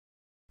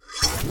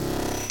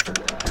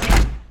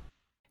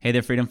Hey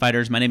there, freedom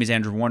fighters. My name is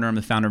Andrew Warner. I'm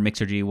the founder of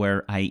Mixergy,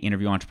 where I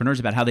interview entrepreneurs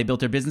about how they built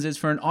their businesses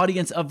for an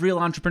audience of real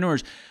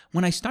entrepreneurs.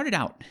 When I started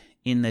out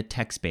in the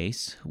tech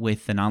space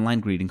with an online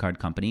greeting card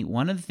company,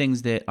 one of the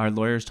things that our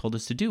lawyers told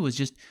us to do was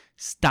just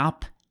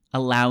stop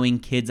allowing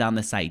kids on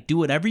the site. Do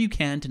whatever you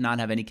can to not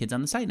have any kids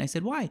on the site. And I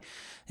said, why?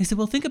 They said,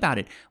 well, think about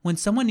it. When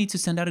someone needs to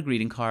send out a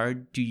greeting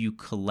card, do you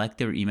collect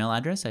their email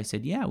address? I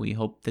said, yeah, we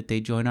hope that they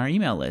join our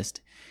email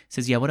list. He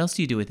says, yeah, what else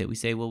do you do with it? We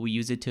say, well, we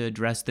use it to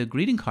address the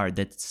greeting card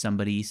that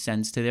somebody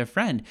sends to their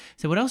friend.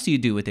 So what else do you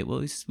do with it?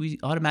 Well, we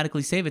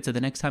automatically save it so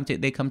the next time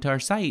they come to our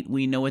site,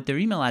 we know what their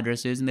email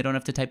address is and they don't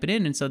have to type it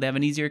in, and so they have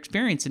an easier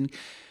experience. And the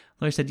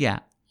lawyer said, yeah,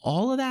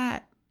 all of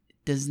that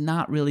does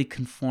not really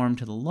conform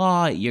to the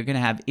law. You're going to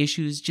have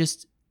issues.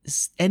 Just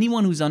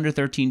anyone who's under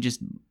 13,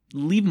 just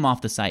leave them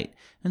off the site.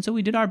 And so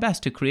we did our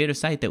best to create a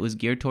site that was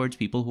geared towards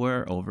people who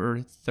are over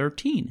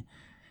 13.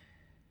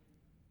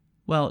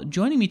 Well,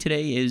 joining me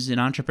today is an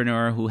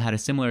entrepreneur who had a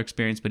similar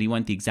experience, but he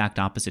went the exact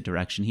opposite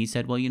direction. He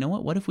said, well, you know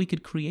what? What if we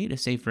could create a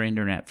safer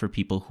internet for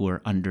people who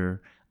are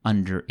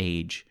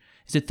underage?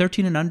 Is it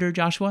 13 and under,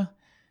 Joshua?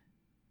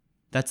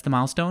 That's the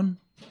milestone?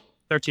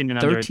 13 and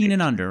under. 13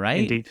 and under, right?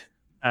 Indeed.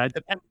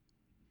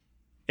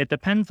 It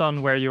depends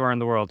on where you are in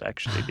the world,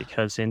 actually,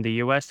 because in the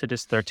US, it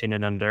is 13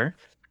 and under.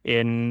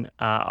 In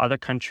other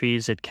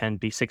countries, it can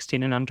be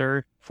 16 and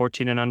under,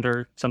 14 and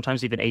under,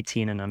 sometimes even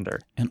 18 and under.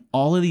 And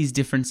all of these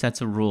different sets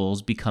of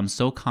rules become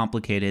so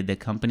complicated that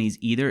companies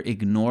either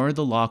ignore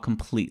the law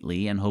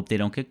completely and hope they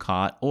don't get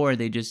caught, or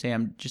they just say,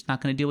 I'm just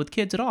not going to deal with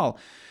kids at all.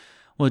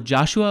 Well,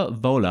 Joshua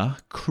Vola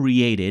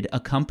created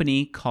a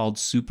company called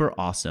Super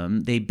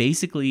Awesome. They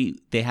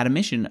had a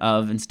mission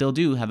of, and still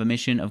do have a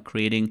mission of,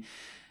 creating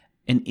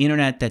an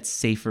internet that's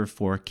safer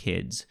for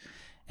kids.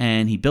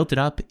 And he built it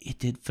up. It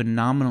did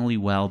phenomenally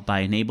well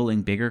by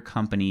enabling bigger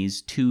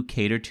companies to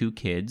cater to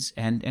kids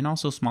and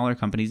also smaller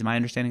companies. Am I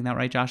understanding that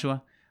right,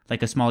 Joshua?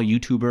 Like a small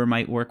YouTuber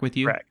might work with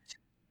you? Correct.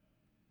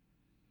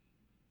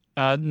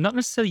 Not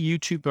necessarily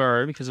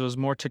YouTuber, because it was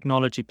more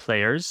technology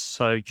players.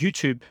 So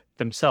YouTube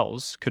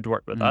themselves could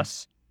work with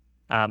us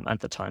at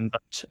the time,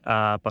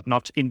 but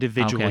not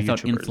individual Okay, I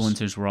thought YouTubers.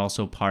 influencers were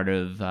also part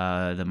of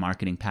the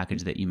marketing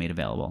package that you made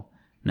available.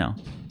 No.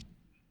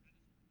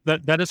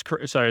 That is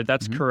correct. Sorry,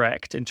 that's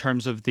correct in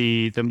terms of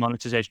the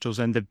monetization tools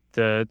and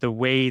the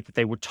way that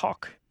they would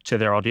talk to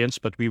their audience,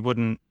 but we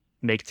wouldn't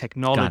make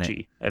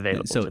technology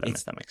available to them,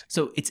 if that makes sense.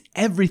 So it's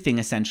everything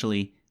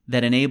essentially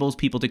that enables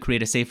people to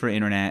create a safer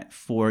internet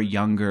for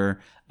younger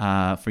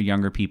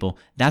people.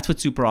 That's what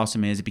Super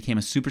Awesome is. It became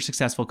a super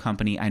successful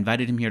company. I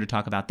invited him here to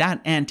talk about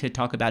that and to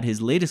talk about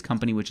his latest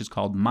company, which is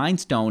called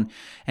Mindstone.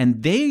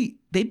 And they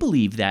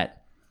believe that,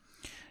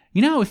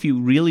 you know, if you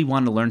really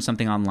want to learn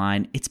something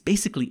online, it's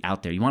basically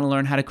out there. You want to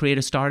learn how to create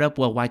a startup?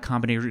 Well, Y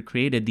Combinator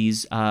created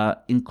these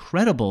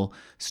incredible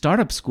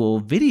startup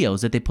school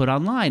videos that they put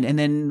online. And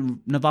then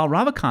Naval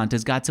Ravikant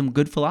has got some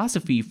good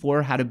philosophy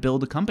for how to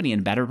build a company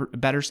and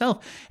better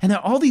self. And there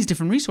are all these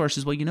different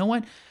resources. Well, you know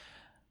what?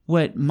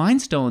 What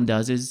Mindstone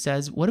does is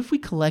says, what if we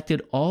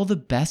collected all the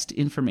best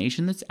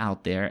information that's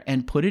out there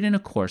and put it in a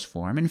course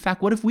form? In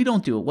fact, what if we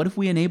don't do it? What if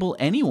we enable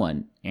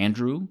anyone,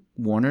 Andrew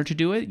Warner, to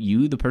do it?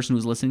 You, the person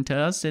who's listening to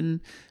us, and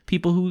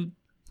people who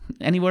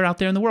anywhere out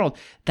there in the world.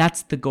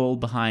 That's the goal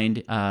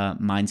behind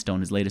Mindstone,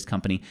 his latest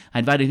company. I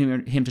invited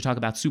him to talk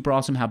about Super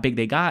Awesome, how big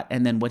they got,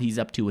 and then what he's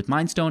up to with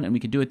Mindstone. And we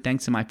could do it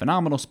thanks to my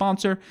phenomenal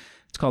sponsor.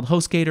 It's called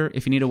HostGator.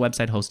 If you need a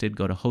website hosted,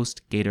 go to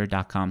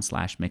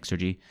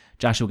hostgator.com/Mixergy.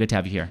 Joshua, good to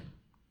have you here.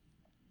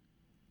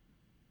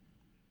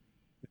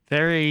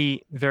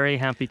 Very, very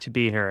happy to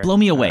be here. Blow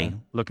me away.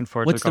 Looking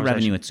forward What's to the the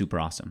revenue at Super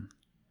Awesome?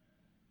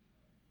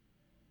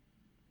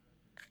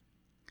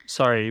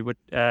 Sorry,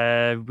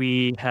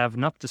 we have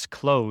not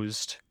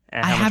disclosed.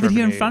 I have it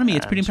here in front of me.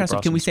 It's pretty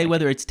impressive. Can we say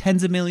whether it's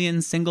tens of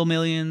millions, single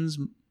millions?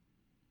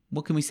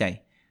 What can we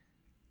say?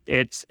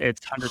 It's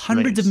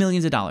hundreds of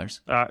millions of dollars.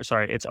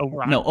 Sorry, it's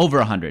over. No, over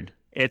 100.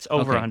 It's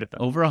over 100.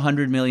 Over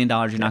 $100 million.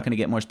 You're not going to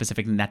get more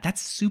specific than that.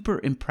 That's super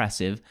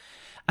impressive.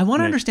 I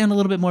want to understand a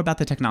little bit more about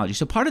the technology.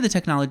 So part of the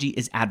technology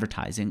is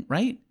advertising,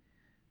 right?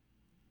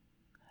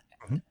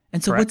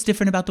 And so what's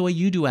different about the way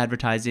you do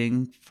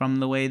advertising from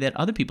the way that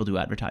other people do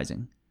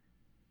advertising?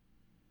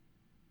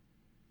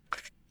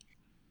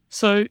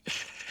 So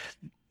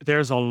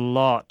there's a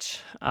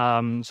lot.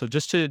 So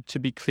just to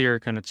be clear,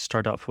 kind of to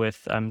start off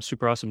with,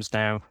 Super Awesome's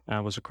now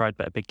was acquired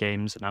by Epic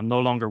Games, and I'm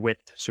no longer with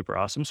Super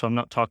Awesome. So I'm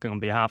not talking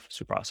on behalf of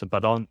Super Awesome,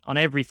 but on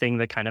everything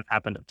that kind of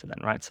happened up to then,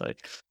 right? So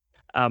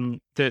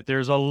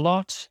there's a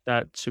lot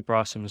that Super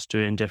Awesome is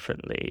doing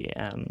differently.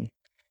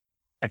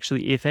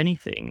 Actually, if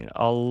anything,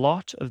 a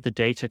lot of the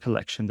data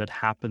collection that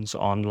happens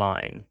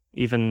online,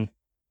 even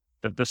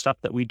the stuff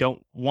that we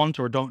don't want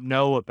or don't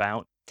know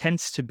about,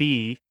 tends to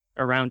be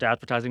around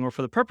advertising or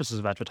for the purposes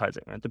of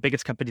advertising. Right? The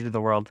biggest companies in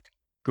the world,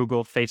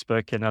 Google,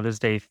 Facebook, and others,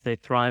 they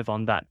thrive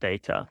on that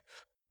data.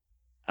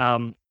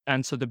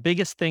 And so the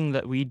biggest thing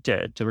that we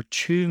did, there were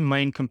two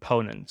main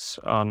components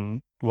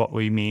on what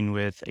we mean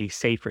with a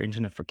safer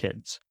internet for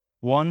kids.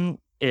 One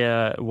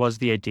was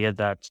the idea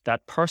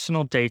that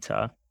personal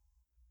data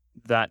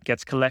that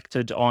gets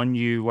collected on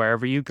you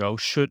wherever you go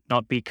should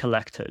not be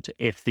collected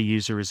if the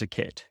user is a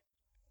kid,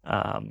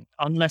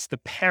 unless the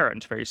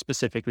parent very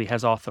specifically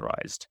has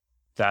authorized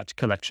that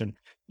collection.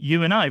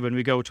 You and I, when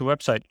we go to a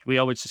website, we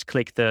always just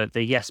click the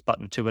yes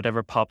button to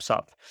whatever pops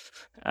up.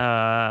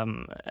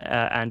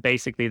 And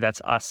basically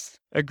that's us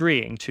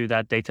agreeing to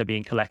that data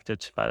being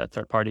collected by that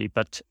third party.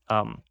 But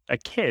a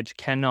kid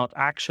cannot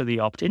actually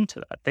opt into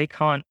that. They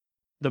can't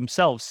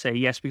themselves say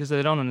yes because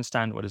they don't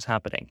understand what is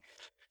happening.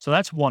 So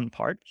that's one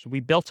part. So we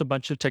built a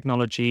bunch of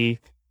technology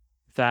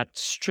that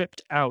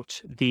stripped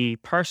out the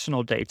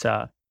personal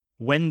data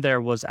when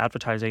there was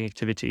advertising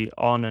activity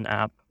on an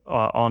app,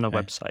 on a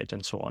website,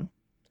 and so on,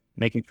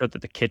 making sure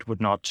that the kid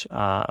would not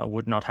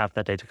have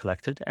that data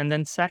collected. And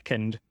then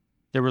second,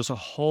 there was a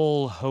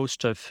whole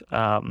host of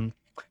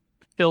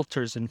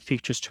filters and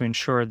features to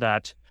ensure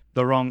that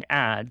the wrong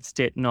ads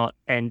did not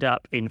end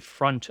up in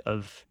front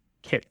of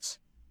kids.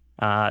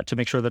 To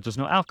make sure that there's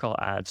no alcohol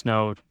ads,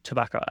 no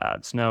tobacco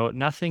ads,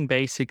 nothing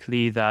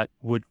basically that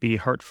would be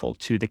hurtful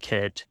to the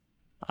kid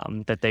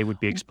that they would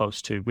be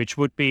exposed to, which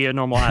would be a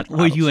normal ad.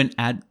 Were you an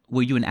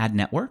ad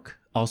network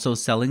also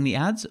selling the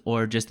ads,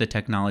 or just the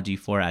technology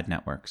for ad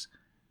networks?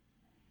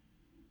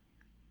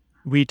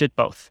 We did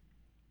both.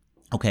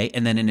 Okay,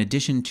 and then in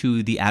addition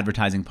to the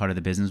advertising part of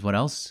the business, what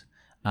else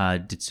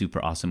did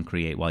Super Awesome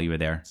create while you were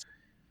there?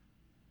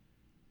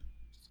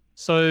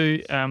 So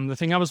the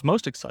thing I was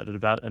most excited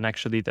about, and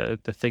actually the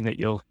thing that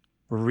you'll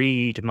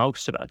read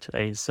most about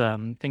today, is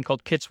a thing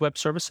called Kids Web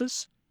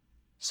Services.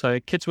 So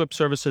Kids Web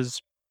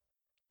Services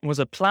was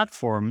a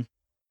platform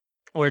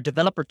or a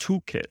developer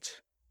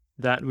toolkit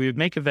that we would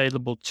make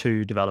available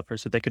to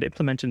developers so they could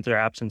implement into their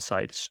apps and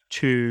sites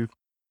to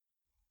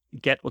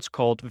get what's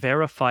called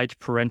verified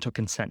parental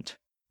consent.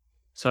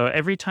 So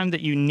every time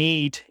that you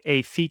need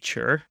a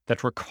feature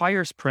that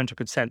requires parental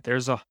consent,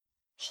 there's a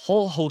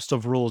whole host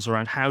of rules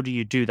around how do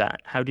you do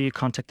that? How do you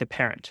contact the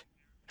parent?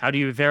 How do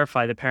you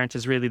verify the parent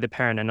is really the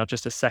parent and not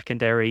just a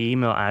secondary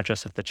email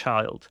address of the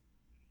child?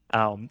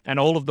 And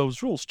all of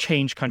those rules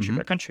change country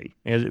by country.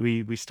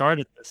 We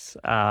started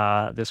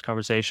this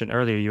conversation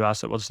earlier. You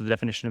asked what's the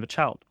definition of a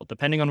child? Well,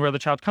 depending on where the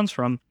child comes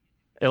from,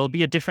 it'll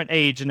be a different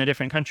age in a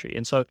different country.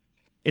 And so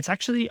it's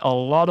actually a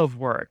lot of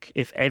work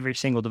if every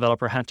single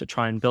developer had to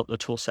try and build a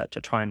tool set to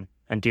try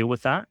and deal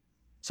with that.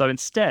 So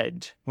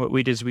instead, what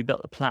we did is we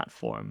built a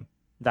platform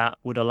that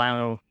would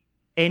allow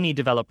any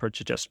developer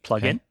to just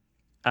plug in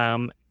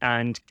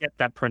and get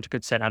that parental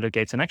consent out of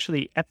gates. And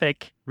actually,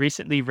 Epic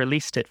recently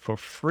released it for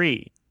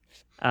free.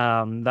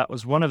 That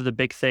was one of the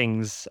big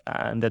things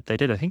that they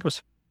did. I think it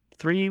was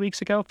 4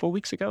 weeks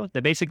ago. They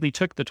basically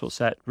took the tool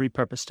set,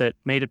 repurposed it,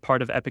 made it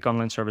part of Epic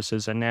Online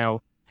Services, and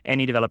now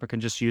any developer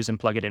can just use and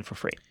plug it in for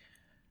free.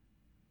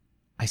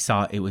 I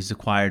saw it was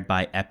acquired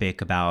by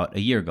Epic about a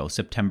year ago,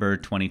 September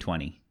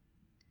 2020.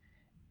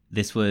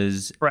 This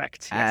was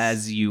correct.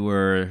 As you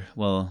were,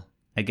 well,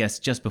 I guess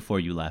just before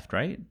you left,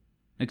 right?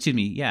 Excuse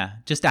me, yeah,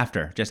 just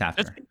after.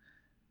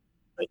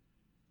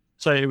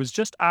 So it was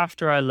just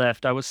after I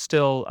left. I was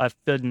still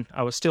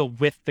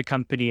with the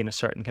company in a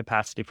certain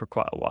capacity for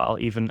quite a while,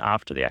 even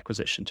after the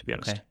acquisition, to be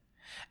honest. Okay.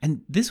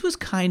 And this was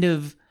kind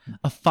of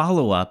a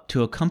follow-up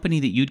to a company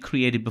that you'd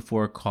created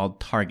before called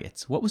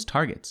Targets. What was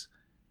Targets?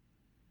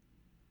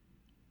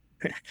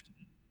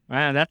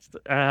 Man, that's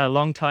a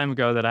long time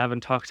ago that I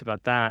haven't talked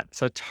about that.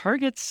 So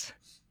Targets,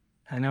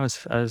 I know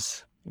I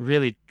was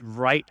really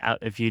right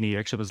out of uni.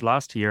 Actually, it was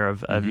last year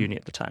of uni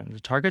at the time.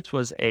 Targets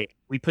was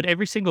we put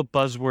every single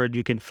buzzword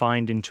you can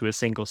find into a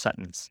single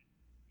sentence.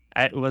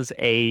 It was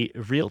a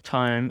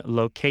real-time,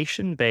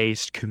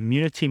 location-based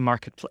community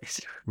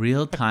marketplace.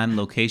 Real-time,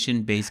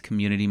 location-based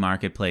community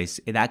marketplace.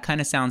 That kind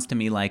of sounds to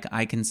me like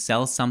I can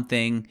sell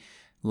something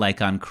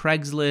like on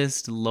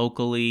Craigslist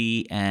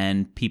locally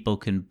and people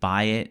can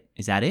buy it.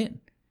 Is that it?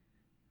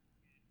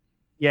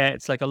 Yeah,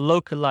 it's like a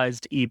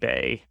localized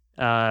eBay.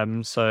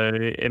 So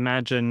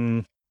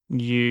imagine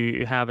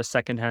you have a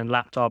secondhand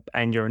laptop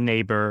and your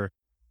neighbor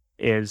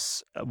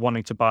is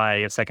wanting to buy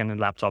a secondhand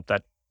laptop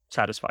that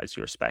satisfies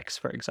your specs,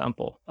 for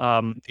example.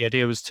 The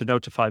idea was to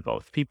notify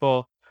both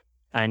people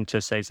and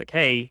to say, like,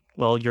 hey,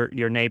 well,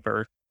 your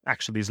neighbor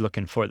actually is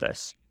looking for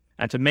this,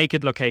 and to make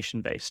it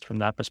location based from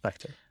that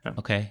perspective. Yeah.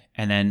 Okay.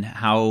 And then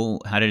how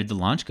did the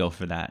launch go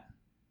for that?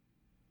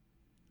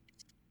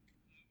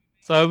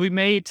 So we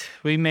made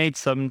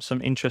some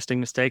interesting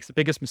mistakes. The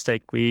biggest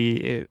mistake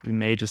we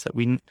made is that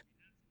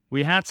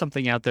we had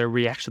something out there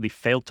we actually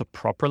failed to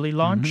properly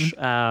launch.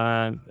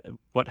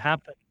 What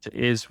happened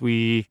is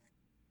we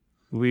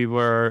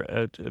were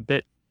a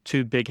bit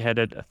too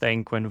big-headed, I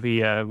think, when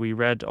we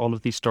read all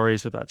of these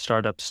stories about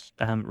startups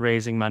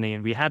raising money,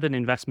 and we had an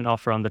investment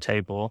offer on the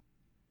table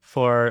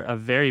for a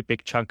very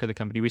big chunk of the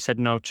company. We said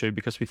no to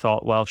because we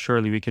thought, well,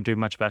 surely we can do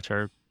much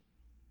better,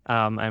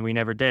 and we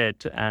never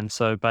did. And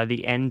so by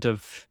the end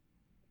of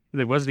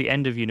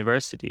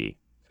university,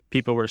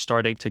 people were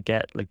starting to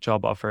get like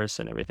job offers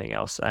and everything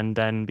else. And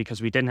then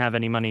because we didn't have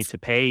any money to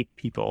pay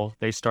people,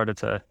 they started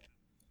to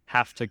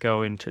have to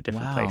go into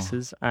different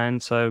places.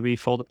 And so we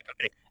folded the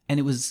company. And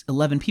it was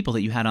 11 people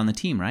that you had on the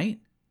team, right?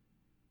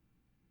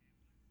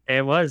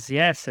 It was,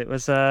 yes. It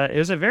was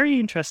a very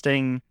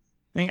interesting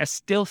thing. I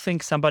still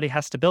think somebody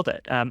has to build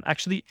it.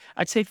 Actually,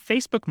 I'd say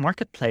Facebook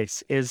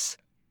Marketplace is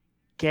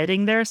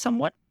getting there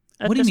somewhat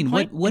What at do you this mean?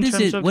 point What in is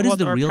terms it? of What is what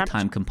the our real parameters.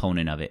 time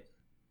component of it?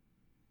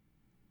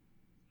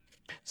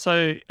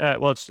 So,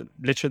 well, it's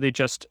literally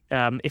just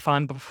if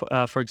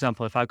for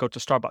example, if I go to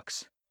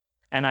Starbucks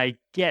and I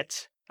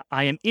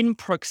am in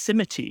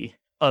proximity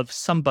of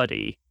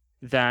somebody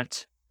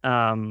that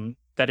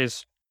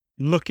is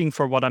looking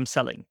for what I'm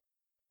selling,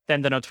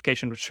 then the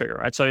notification would trigger,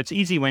 right? So it's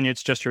easy when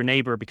it's just your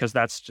neighbor because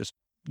that's just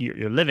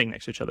you're living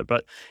next to each other.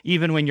 But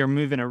even when you're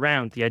moving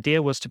around, the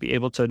idea was to be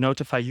able to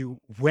notify you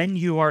when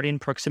you are in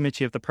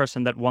proximity of the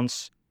person that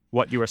wants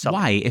what you are selling.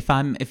 Why? If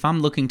I'm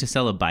looking to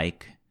sell a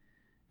bike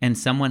and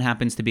someone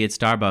happens to be at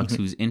Starbucks Mhm.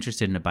 who's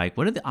interested in a bike,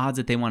 what are the odds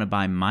that they want to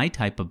buy my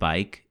type of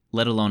bike,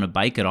 let alone a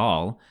bike at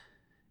all?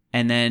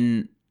 And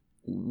then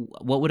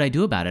what would I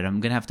do about it? I'm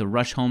going to have to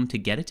rush home to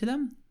get it to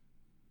them?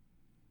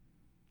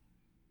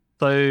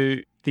 So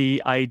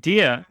the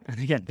idea, and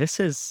again, this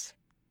is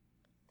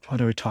what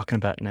are we talking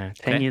about now?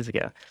 10 Okay. years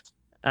ago.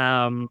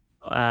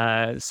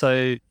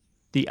 So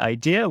the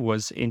idea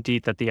was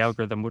indeed that the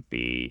algorithm would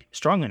be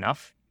strong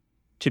enough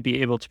to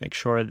be able to make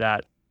sure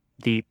that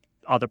the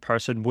other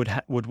person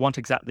would want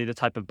exactly the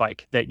type of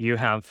bike that you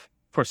have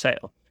for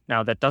sale.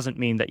 Now, that doesn't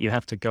mean that you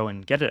have to go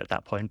and get it at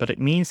that point, but it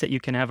means that you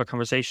can have a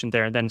conversation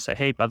there and then say,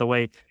 hey, by the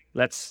way,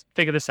 let's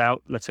figure this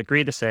out. Let's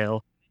agree the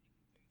sale.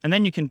 And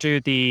then you can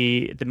do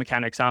the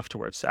mechanics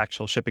afterwards,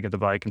 actual shipping of the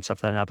bike and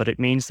stuff like that. But it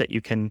means that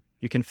you can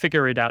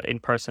figure it out in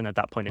person at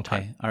that point in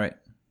time. Okay. All right.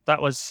 That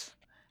was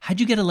How'd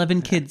you get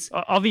 11 kids?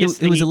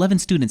 obviously It was 11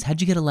 students. How'd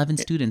you get 11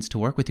 students to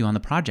work with you on the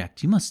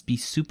project? You must be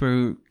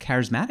super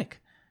charismatic.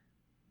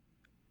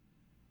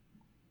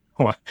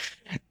 Well,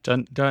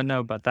 don't know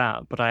about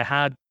that, but I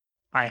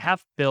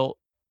have built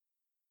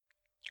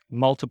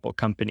multiple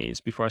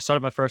companies before. I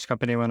started my first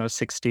company when I was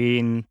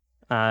 16.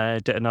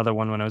 Did another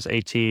one when I was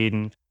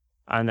 18,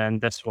 and then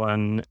this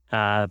one,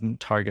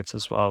 Targets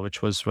as well,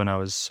 which was when I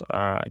was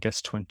I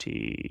guess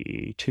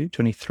 22,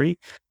 23.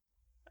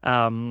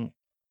 Um,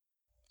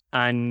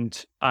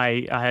 and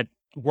I had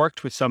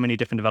worked with so many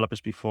different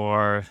developers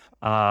before.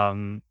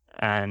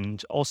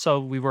 And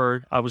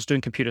also I was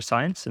doing computer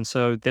science, and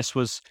so this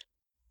was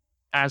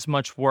as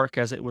much work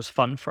as it was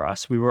fun for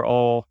us. We were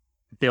all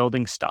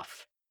building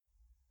stuff.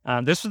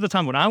 This was the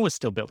time when I was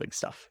still building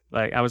stuff.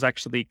 Like I was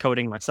actually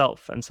coding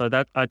myself, and so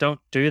that I don't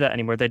do that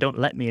anymore. They don't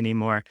let me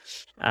anymore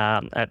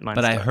at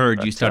But I Mindstorm.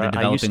 heard you started I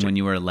used developing to. when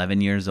you were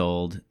 11 years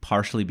old,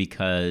 partially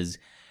because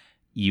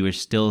you were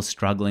still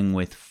struggling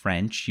with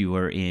French. You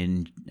were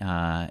in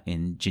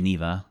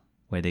Geneva,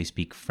 where they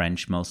speak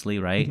French mostly,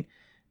 right? Mhm.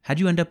 How'd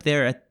you end up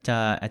there at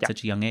Yeah.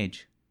 such a young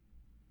age?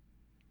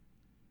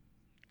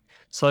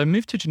 So I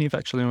moved to Geneva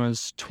actually when I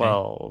was Okay.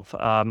 12,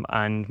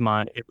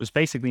 and it was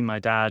basically my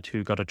dad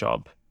who got a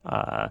job.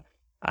 Well,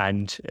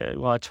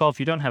 at 12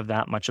 you don't have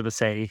that much of a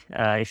say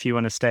if you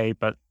want to stay,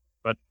 but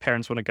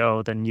parents want to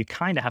go, then you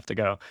kind of have to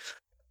go.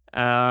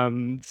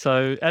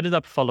 So ended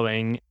up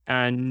following,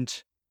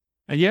 and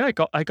yeah,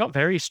 I got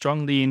very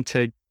strongly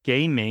into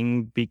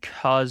gaming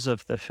because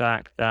of the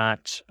fact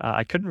that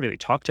I couldn't really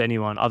talk to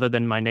anyone other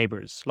than my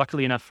neighbors.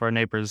 Luckily enough, our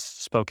neighbors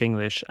spoke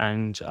English,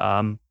 and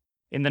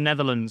in the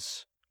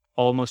Netherlands,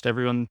 almost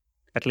everyone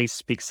at least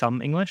speaks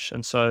some English,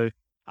 and so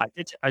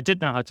I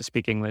did know how to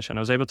speak English, and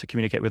I was able to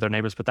communicate with our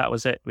neighbors. But that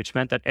was it, which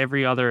meant that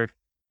every other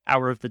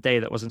hour of the day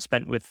that wasn't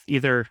spent with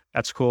either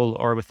at school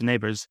or with the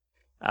neighbors,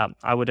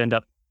 I would end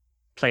up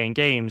playing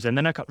games. And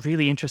then I got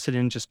really interested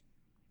in just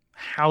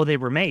how they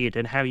were made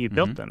and how you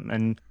built them.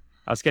 And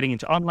I was getting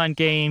into online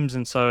games,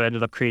 and so I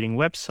ended up creating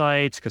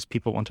websites because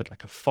people wanted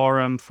like a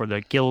forum for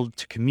the guild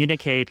to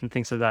communicate and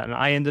things like that. And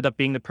I ended up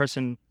being the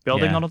person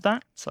building Yeah. all of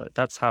that. So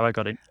that's how I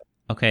got in.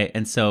 Okay,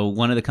 and so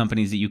one of the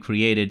companies that you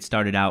created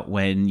started out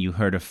when you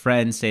heard a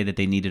friend say that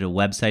they needed a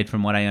website,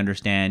 from what I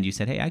understand. You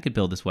said, hey, I could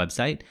build this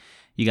website.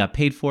 You got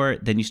paid for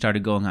it. Then you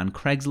started going on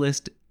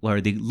Craigslist, or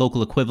the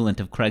local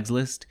equivalent of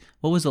Craigslist.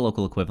 What was the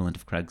local equivalent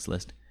of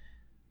Craigslist?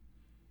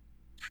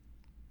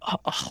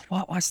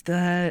 What was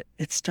the?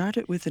 It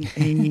started with an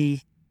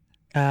A.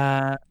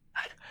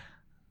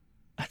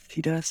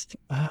 Adidas.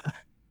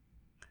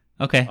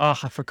 Okay.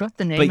 I forgot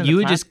the name But of you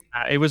the would just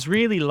it was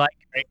really like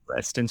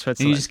Craigslist in and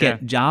Switzerland. you just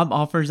get job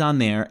offers on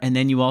there, and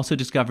then you also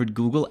discovered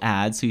Google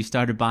Ads, so you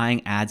started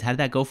buying ads. How did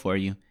that go for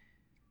you?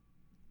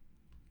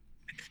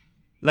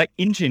 Like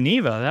in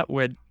Geneva, that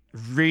went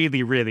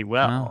really, really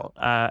Wow.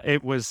 well.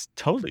 It was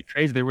totally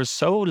crazy. There were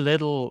so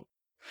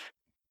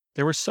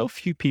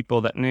few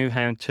people that knew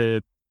how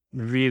to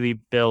really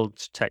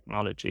build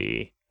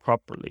technology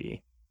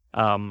properly.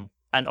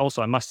 And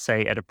also, I must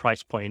say, at a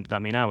price point, I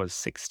mean, I was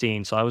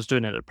 16, so I was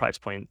doing it at a price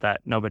point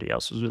that nobody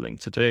else was willing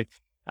to do.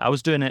 I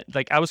was doing it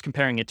like I was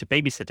comparing it to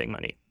babysitting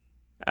money.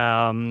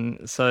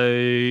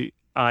 So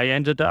I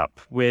ended up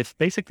with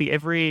basically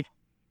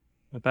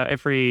about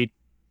every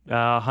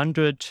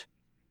 100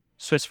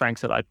 Swiss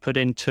francs that I put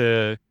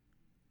into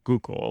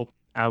Google,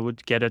 I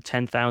would get a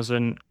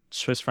 10,000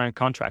 Swiss franc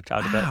contract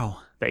out of it, Wow.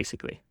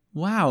 basically.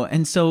 Wow.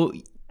 And so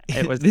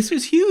This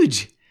was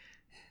huge.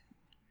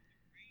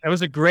 It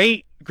was a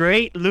great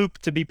loop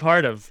to be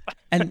part of.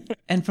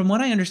 And from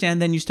what I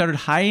understand, then you started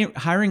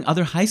hiring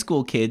other high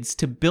school kids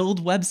to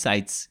build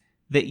websites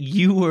that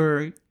you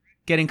were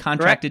getting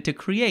contracted to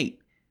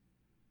create.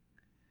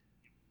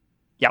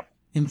 Yep.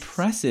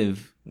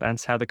 Impressive.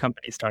 That's how the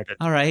company started.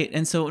 All right.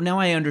 And so now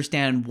I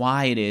understand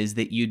why it is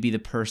that you'd be the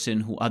person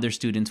who other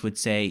students would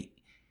say,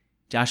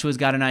 Joshua's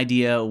got an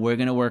idea. We're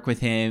going to work with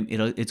him.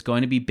 It's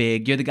going to be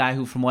big. You're the guy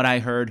who, from what I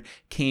heard,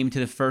 came to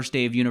the first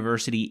day of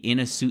university in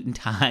a suit and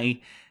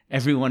tie.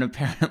 Everyone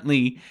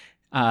apparently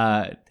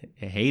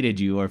hated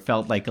you or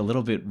felt like a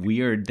little bit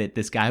weird that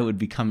this guy would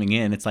be coming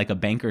in. It's like a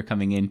banker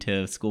coming into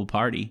a school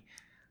party.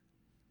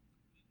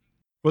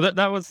 Well,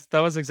 that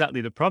was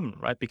exactly the problem,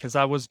 right? Because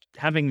I was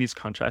having these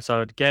contracts. I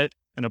would get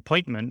an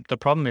appointment. The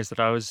problem is that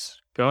I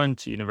was going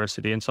to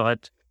university, and so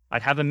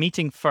I'd have a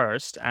meeting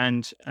first.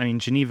 And I mean,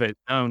 Geneva is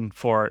known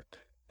for,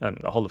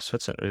 the whole of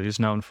Switzerland is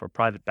known for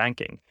private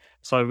banking.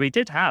 So we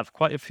did have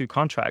quite a few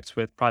contracts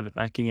with private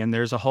banking, and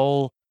there's a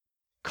whole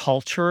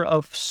culture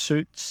of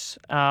suits.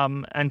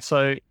 And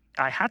so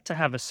I had to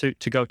have a suit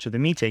to go to the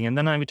meeting, and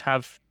then I would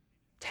have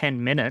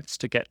 10 minutes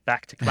to get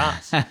back to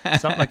class.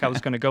 It's not like I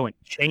was going to go and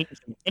change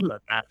in the middle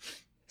of that.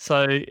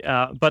 So,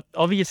 but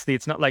obviously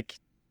it's not like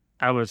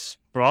I was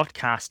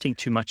broadcasting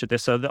too much of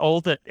this. So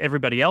all that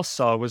everybody else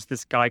saw was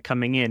this guy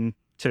coming in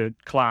to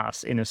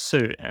class in a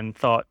suit and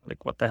thought,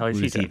 like, what the hell is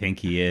he doing? Who does he think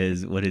he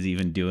is? What is he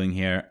even doing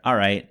here? All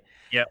right.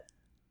 Yep.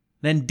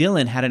 Then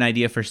Dylan had an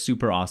idea for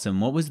Super Awesome.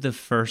 What was the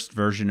first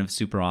version of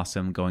Super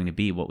Awesome going to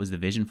be? What was the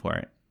vision for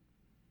it?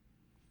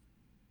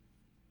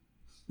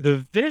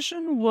 The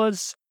vision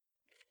was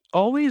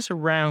always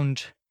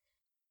around,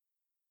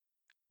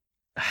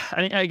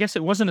 I guess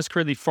it wasn't as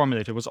clearly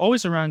formulated. It was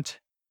always around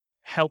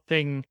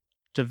helping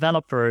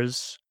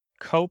developers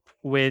cope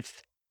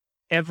with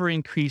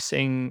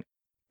ever-increasing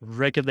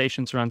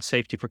regulations around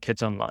safety for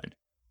kids online.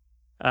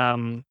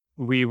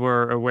 We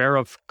were aware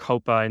of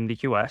COPPA in the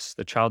US,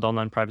 the Child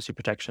Online Privacy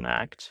Protection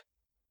Act.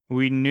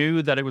 We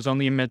knew that it was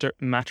only a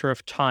matter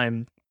of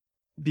time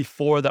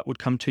before that would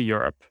come to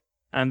Europe,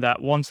 and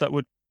that once that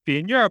would be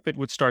in Europe, it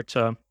would start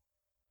to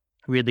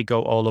really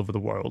go all over the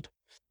world.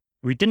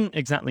 We didn't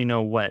exactly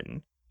know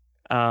when,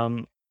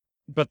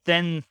 but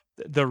then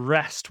the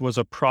rest was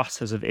a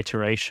process of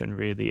iteration,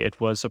 really. It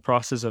was a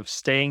process of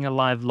staying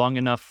alive long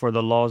enough for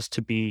the laws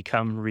to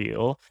become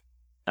real,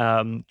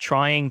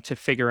 trying to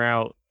figure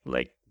out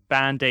like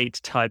Band-Aid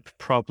type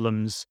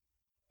problems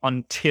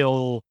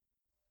until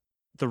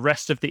the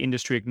rest of the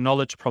industry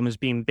acknowledged the problem as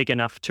being big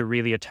enough to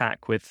really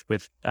attack with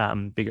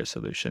bigger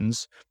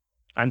solutions.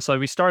 And so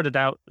we started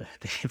out,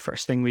 the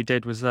first thing we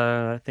did was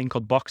a thing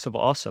called Box of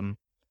Awesome.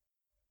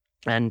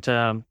 And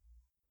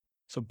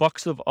so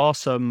Box of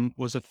Awesome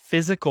was a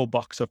physical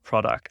box of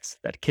products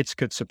that kids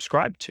could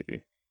subscribe to.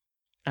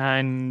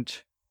 And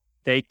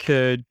they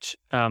could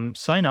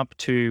sign up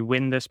to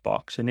win this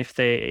box. And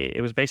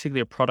it was basically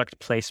a product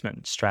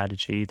placement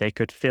strategy. They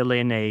could fill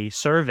in a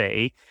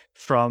survey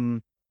for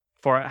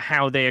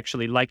how they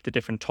actually liked the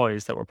different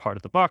toys that were part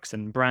of the box.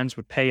 And brands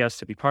would pay us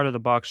to be part of the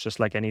box, just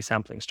like any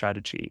sampling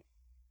strategy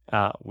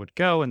would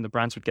go, and the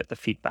brands would get the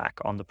feedback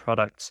on the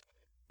products.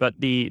 But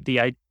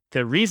the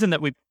reason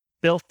that we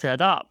built it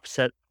up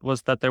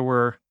was that there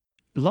were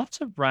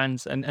lots of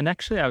brands, and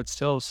actually I would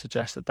still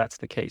suggest that that's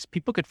the case.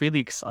 People get really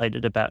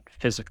excited about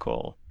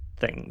physical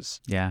things.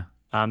 Yeah.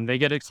 They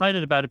get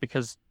excited about it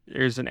because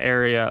there's an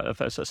area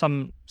of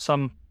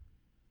some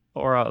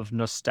aura of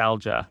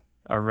nostalgia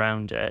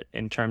around it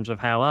in terms of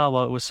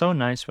how, it was so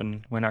nice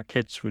when our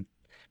kids would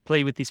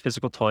play with these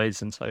physical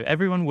toys. And so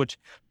everyone would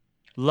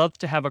love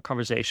to have a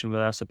conversation with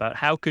us about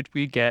how could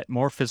we get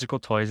more physical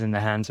toys in the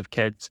hands of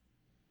kids.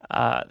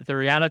 The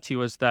reality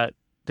was that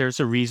there's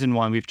a reason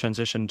why we've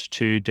transitioned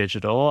to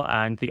digital,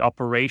 and the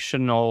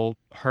operational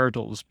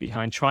hurdles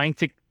behind trying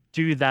to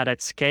do that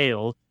at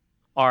scale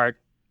are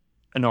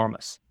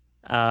enormous.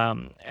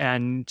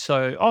 And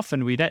so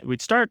often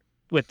we'd start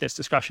with this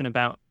discussion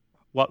about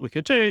what we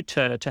could do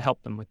to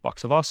help them with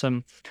Box of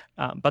Awesome,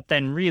 but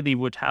then really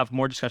would have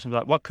more discussions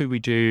about what could we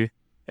do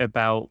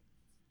about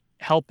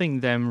helping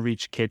them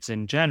reach kids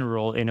in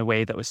general in a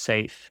way that was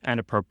safe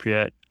and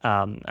appropriate,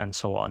 and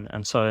so on.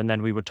 And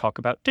then we would talk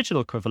about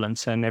digital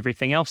equivalents and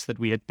everything else that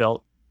we had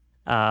built.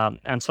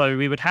 And so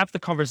we would have the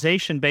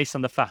conversation based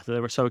on the fact that they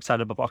were so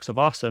excited about Box of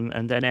Awesome,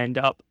 and then end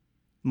up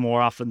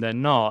more often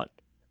than not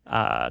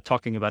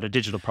talking about a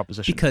digital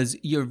proposition. Because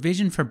your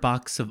vision for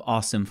Box of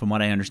Awesome, from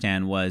what I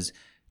understand, was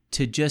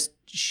to just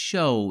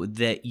show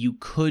that you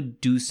could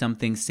do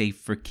something safe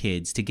for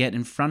kids, to get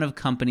in front of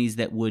companies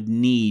that would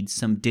need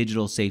some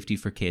digital safety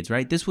for kids,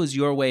 right? This was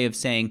your way of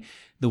saying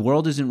the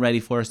world isn't ready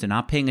for us. They're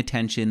not paying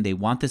attention. They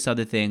want this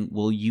other thing.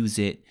 We'll use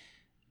it.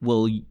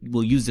 We'll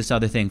use this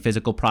other thing,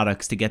 physical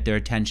products, to get their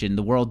attention.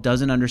 The world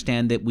doesn't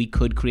understand that we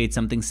could create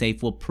something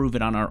safe. We'll prove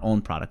it on our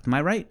own product. Am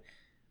I right?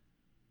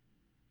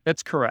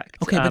 That's correct.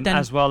 Okay, but then,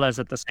 as well as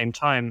at the same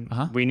time,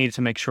 we needed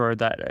to make sure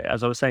that,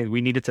 as I was saying,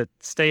 we needed to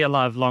stay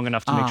alive long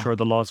enough to make sure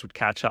the laws would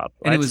catch up.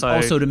 Right? And it was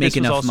also to make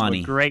enough money.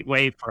 A great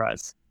way for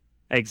us.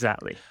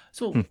 Exactly.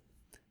 So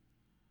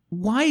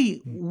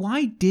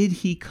why did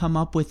he come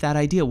up with that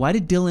idea? Why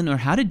did Dylan, or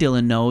how did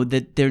Dylan know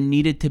that there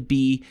needed to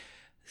be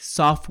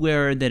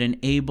software that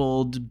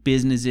enabled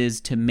businesses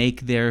to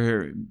make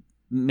their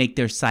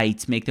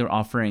sites, make their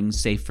offerings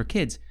safe for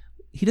kids?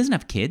 He doesn't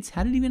have kids.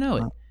 How did he even know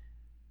it?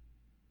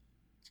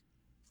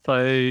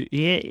 So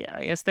yeah,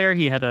 I guess there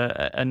he had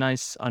a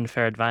nice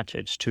unfair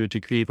advantage to a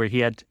degree where he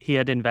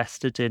had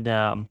invested in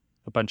a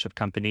bunch of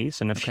companies,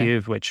 and a few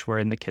of which were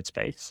in the kid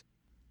space,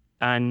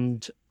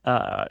 and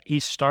he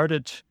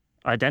started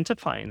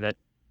identifying that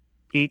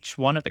each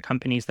one of the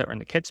companies that were in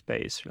the kid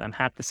space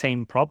had the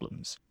same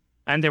problems.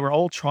 And they were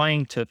all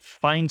trying to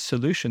find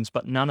solutions,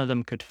 but none of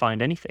them could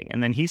find anything.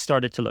 And then he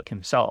started to look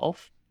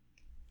himself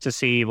to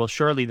see, well,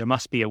 surely there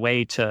must be a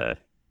way to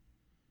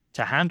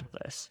handle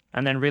this.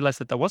 And then realized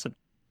that there wasn't.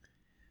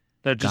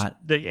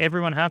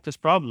 Everyone had this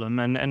problem,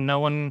 and no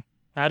one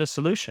had a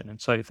solution.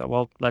 And so he thought,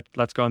 well,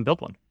 let's go and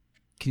build one.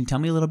 Can you tell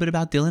me a little bit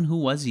about Dylan? Who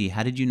was he?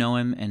 How did you know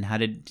him? And how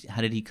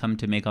did he come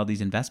to make all these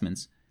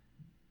investments?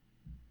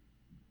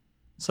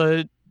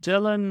 So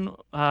Dylan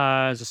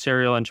is a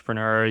serial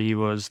entrepreneur. He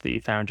was the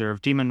founder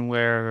of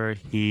Demonware.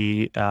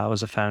 He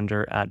was a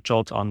founder at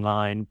Jolt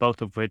Online,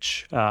 both of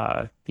which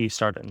he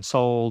started and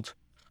sold.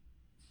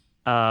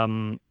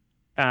 And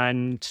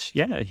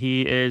yeah,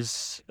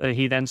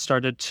 he then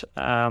started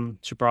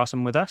Super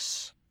Awesome with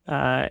us,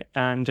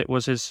 and it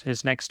was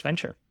his next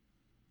venture.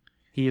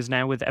 He is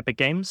now with Epic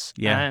Games,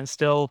 and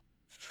still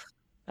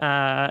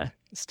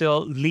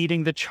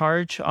leading the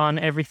charge on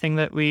everything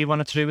that we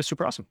wanted to do with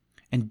Super Awesome.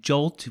 And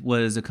Jolt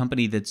was a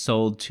company that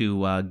sold to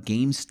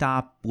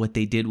GameStop. What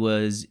they did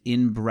was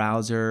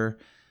in-browser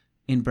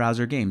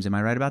games. Am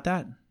I right about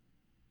that?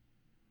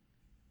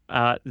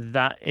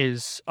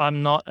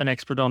 I'm not an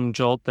expert on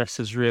Jolt. This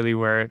is really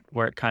where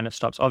it kind of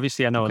stops.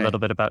 Obviously, I know a little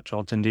bit about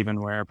Jolt and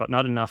Demonware, but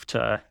not enough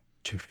to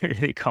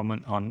really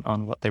comment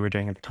on what they were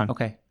doing at the time.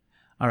 Okay.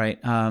 All right.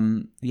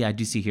 Yeah, I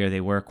do see here they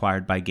were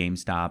acquired by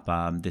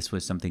GameStop. This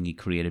was something he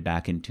created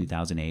back in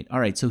 2008. All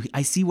right. So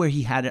I see where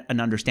he had an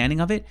understanding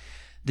of it.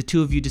 The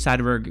two of you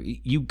decided,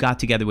 you got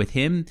together with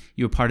him.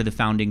 You were part of the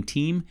founding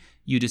team.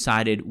 You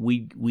decided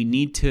we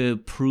need to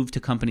prove to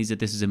companies that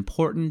this is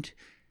important.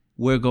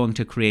 We're going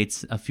to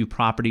create a few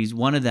properties.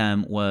 One of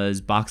them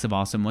was Box of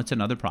Awesome. What's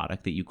another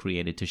product that you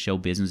created to show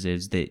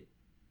businesses that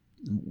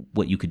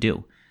what you could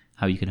do,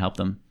 how you could help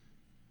them?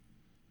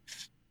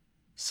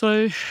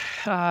 So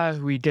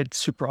we did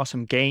Super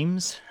Awesome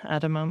Games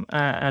at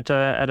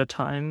a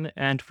time,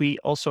 and we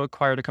also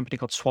acquired a company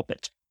called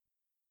Swapit.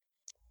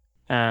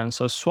 And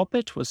so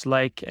Swapit was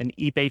like an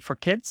eBay for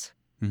kids.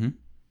 Mm-hmm.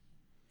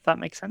 If that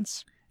makes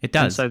sense. It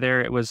does. And so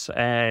there it was.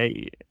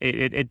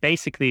 It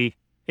basically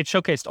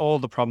showcased all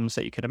the problems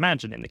that you could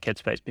imagine in the kid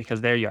space,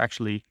 because there you're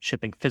actually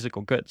shipping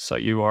physical goods. So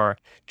you are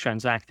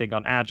transacting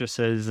on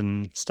addresses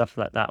and stuff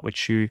like that,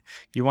 which you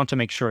want to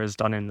make sure is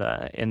done in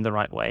the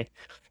right way.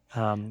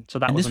 So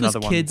that was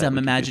another one. Kids, I'm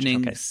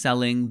imagining,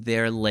 selling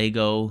their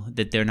Lego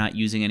that they're not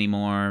using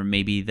anymore.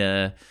 Maybe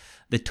the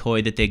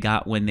toy that they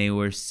got when they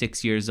were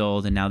 6 years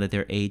old, and now that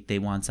they're 8, they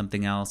want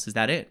something else. Is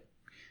that it?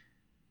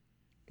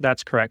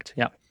 That's correct.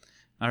 Yeah.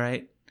 All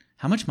right.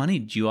 How much money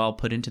did you all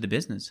put into the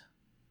business?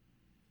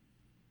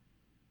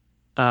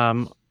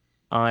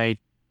 I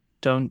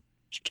don't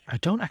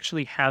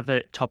actually have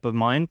it top of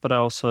mind, but I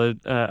also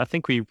I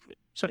think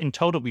in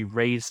total we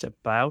raised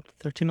about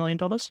 $30 million.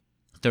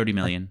 $30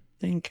 million.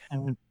 I think,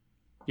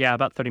 yeah,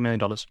 about $30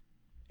 million.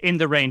 In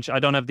the range. I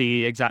don't have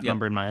the exact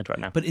number in my head right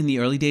now. But in the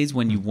early days,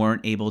 when you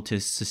weren't able to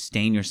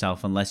sustain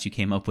yourself unless you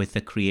came up with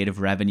a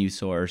creative revenue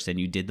source and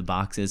you did the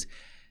boxes,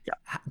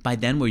 by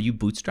then were you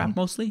bootstrapped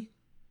mostly?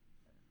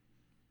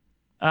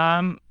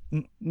 No.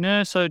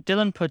 So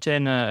Dylan put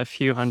in a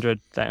few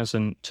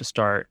 $100,000 to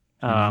start,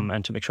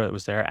 and to make sure it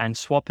was there. And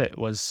Swapit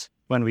was,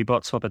 when we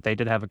bought Swapit, they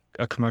did have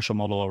a commercial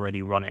model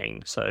already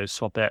running. So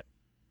Swapit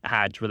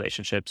had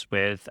relationships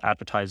with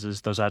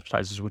advertisers. Those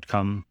advertisers would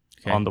come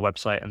on the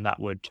website, and that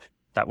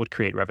would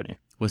create revenue.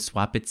 Was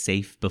Swapit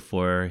safe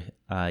before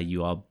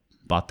you all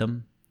bought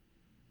them?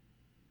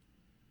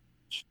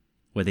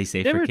 Were they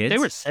safe for kids? They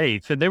were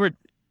safe. They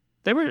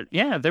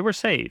were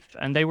safe,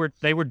 and they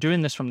were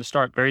doing this from the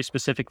start very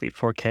specifically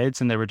for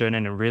kids, and they were doing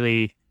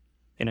it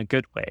in a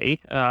good way.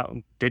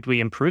 Did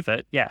we improve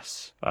it?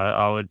 Yes,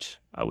 I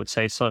would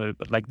say so.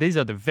 But like, these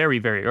are the very,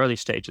 very early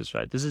stages,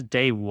 right? This is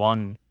day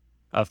one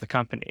of the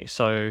company,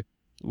 so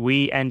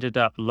we ended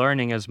up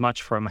learning as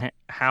much from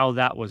how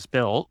that was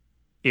built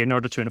in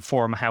order to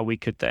inform how we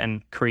could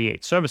then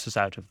create services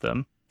out of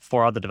them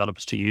for other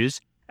developers to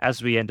use,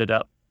 as we ended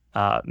up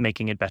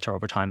making it better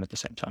over time at the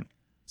same time.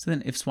 So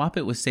then if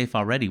Swapit was safe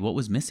already, what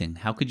was missing?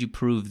 How could you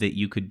prove that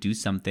you could do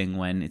something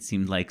when it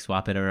seemed like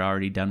Swapit had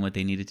already done what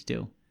they needed to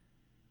do?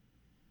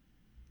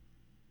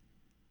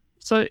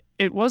 So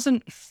it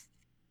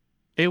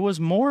was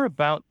more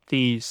about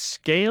the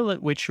scale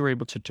at which you were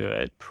able to do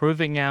it,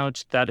 proving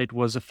out that it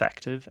was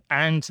effective,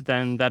 and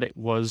then that it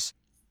was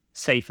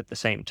safe at the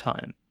same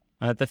time.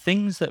 The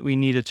things that we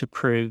needed to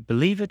prove,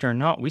 believe it or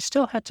not, we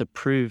still had to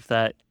prove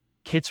that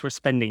kids were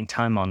spending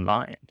time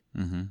online.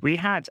 Mm-hmm. We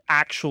had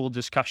actual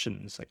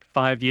discussions like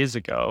 5 years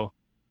ago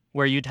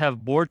where you'd have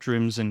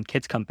boardrooms in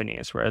kids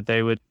companies where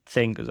they would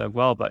think like,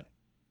 well, but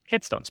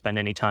kids don't spend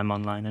any time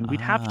online. And we'd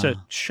have to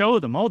show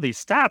them all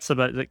these stats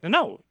about like,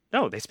 no,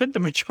 they spend the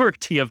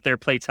majority of their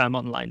playtime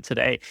online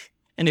today.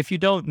 And if you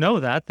don't know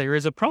that, there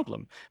is a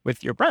problem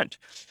with your brand.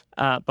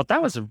 But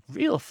that was a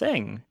real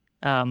thing.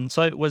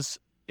 So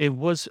it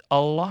was a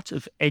lot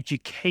of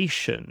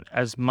education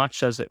as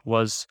much as it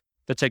was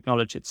the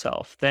technology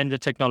itself. Then the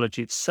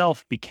technology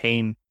itself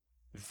became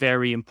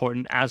very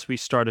important as we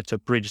started to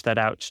bridge that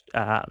out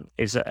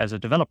as a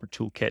developer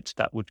toolkit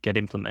that would get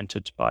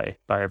implemented by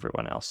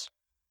everyone else.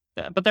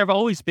 But there have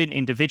always been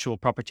individual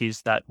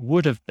properties that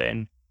would have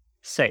been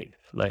safe.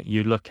 Like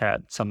you look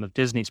at some of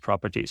Disney's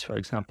properties, for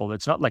example,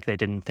 it's not like they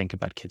didn't think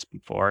about kids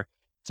before.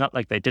 It's not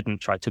like they didn't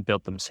try to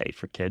build them safe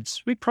for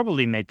kids. We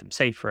probably made them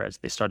safer as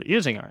they started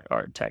using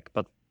our tech,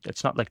 but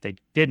it's not like they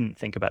didn't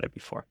think about it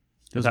before.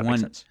 Does that make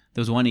sense?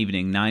 There was one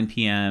evening, 9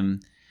 p.m.,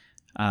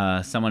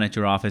 someone at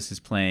your office is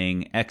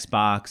playing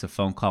Xbox, a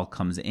phone call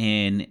comes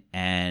in,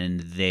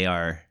 and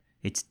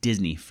it's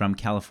Disney from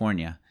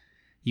California.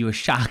 You were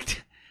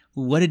shocked.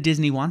 What did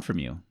Disney want from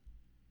you?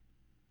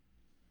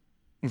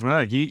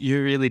 Well,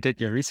 you really did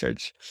your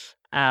research.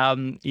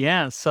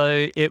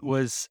 So it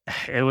was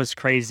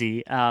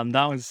crazy.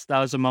 That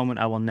was a moment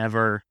I will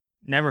never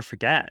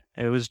forget.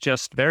 It was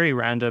just very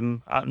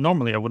random.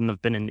 Normally I wouldn't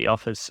have been in the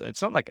office.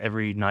 It's not like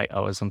every night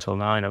I was until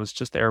 9. I was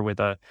just there with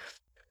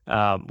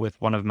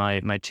one of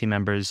my team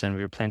members, and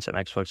we were playing some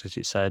Xbox, as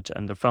you said,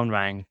 and the phone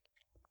rang,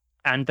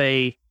 and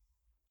they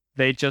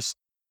just,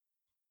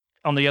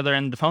 on the other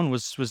end of the phone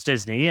was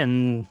Disney,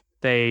 and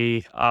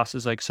they asked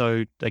us like,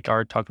 so like,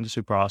 are talking to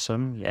Super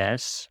Awesome?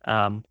 Yes.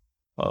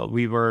 Well,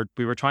 we were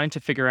trying to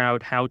figure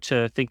out how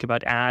to think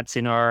about ads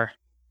in our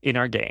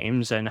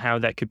games and how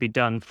that could be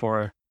done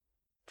for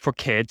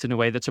kids in a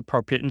way that's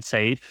appropriate and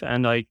safe.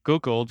 And I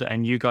Googled,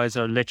 and you guys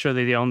are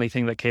literally the only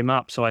thing that came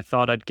up. So I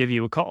thought I'd give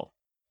you a call.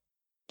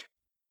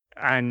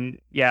 And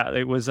yeah,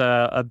 it was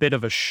a bit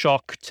of a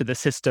shock to the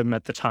system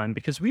at the time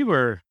because we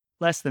were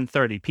less than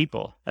 30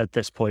 people at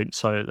this point.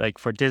 So like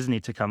for Disney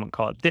to come and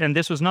call it, and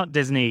this was not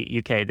Disney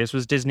UK, this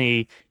was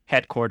Disney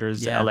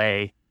headquarters,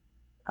 LA.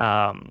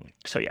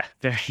 So yeah,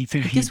 very,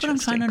 very. I guess what I'm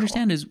trying to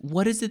understand is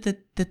what is it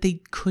that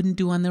they couldn't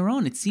do on their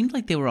own? It seemed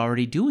like they were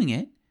already doing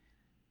it.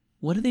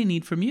 What do they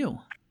need from you?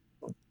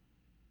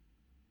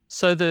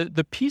 So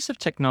the piece of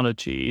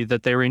technology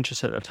that they were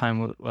interested at the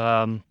time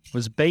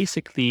was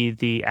basically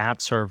the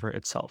ad server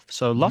itself.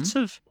 So lots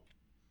of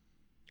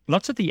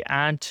the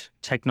ad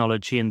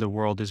technology in the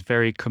world is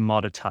very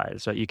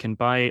commoditized. Right? You can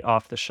buy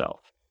off the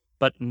shelf,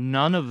 but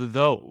none of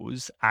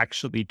those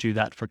actually do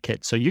that for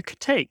kids. So you could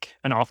take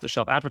an off the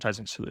shelf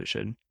advertising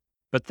solution,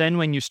 but then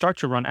when you start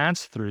to run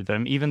ads through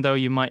them, even though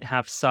you might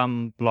have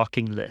some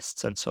blocking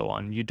lists and so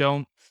on, you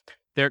don't.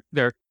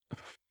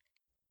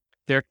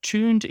 They're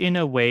tuned in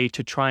a way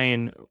to try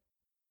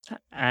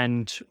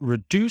and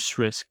reduce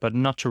risk, but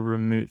not to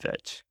remove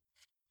it.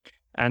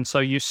 And so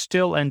you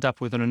still end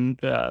up with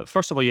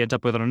first of all, you end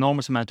up with an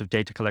enormous amount of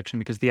data collection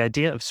because the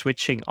idea of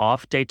switching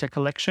off data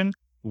collection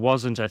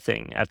wasn't a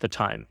thing at the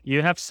time.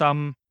 You have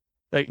some,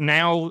 like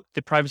now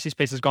the privacy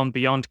space has gone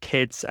beyond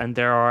kids, and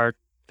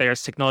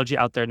there's technology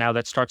out there now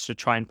that starts to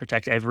try and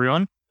protect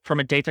everyone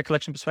from a data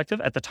collection perspective.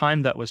 At the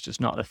time, that was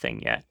just not a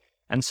thing yet.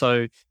 And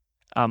so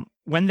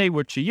when they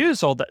were to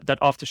use all that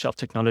off-the-shelf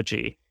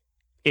technology,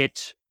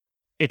 it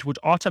would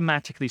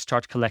automatically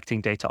start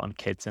collecting data on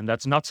kids, and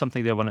that's not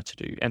something they wanted to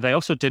do. And they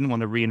also didn't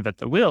want to reinvent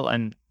the wheel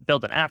and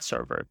build an ad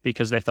server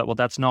because they thought, well,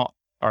 that's not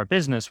our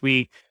business.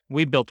 We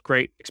built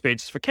great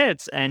experiences for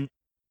kids, and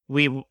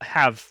we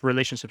have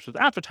relationships with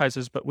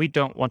advertisers, but we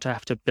don't want to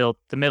have to build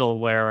the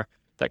middleware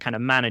that kind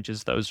of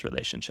manages those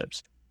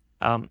relationships.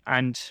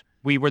 And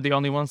we were the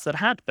only ones that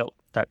had built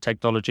that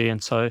technology,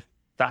 and so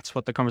that's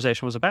what the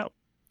conversation was about.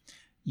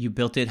 You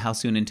built it how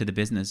soon into the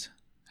business?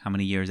 How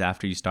many years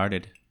after you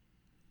started?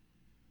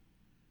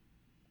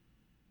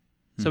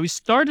 So we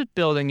started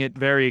building it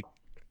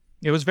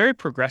it was very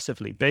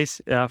progressively.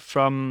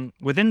 From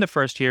within the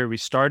first year, we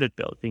started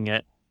building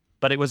it,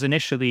 but it was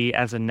initially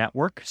as a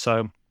network.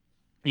 So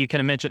you can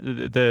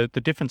imagine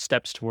the different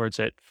steps towards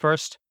it.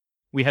 First,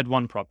 we had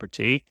one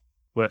property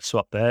with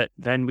Swapbit.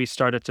 Then we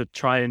started to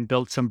try and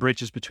build some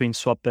bridges between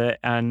Swapbit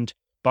and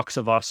Box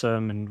of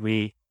Awesome, and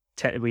we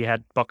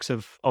had Box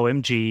of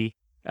OMG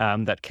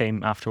that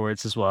came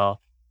afterwards as well.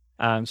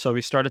 So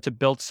we started to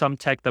build some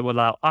tech that would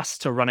allow us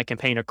to run a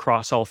campaign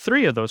across all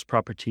 3 of those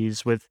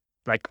properties with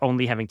like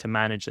only having to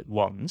manage it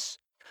once.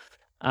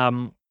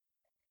 Then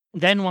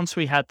once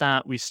we had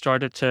that, we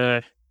started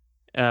to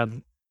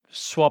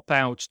swap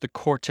out the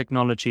core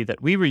technology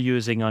that we were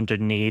using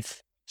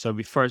underneath. So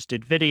we first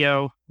did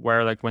video,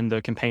 where like when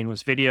the campaign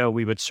was video,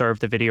 we would serve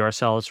the video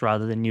ourselves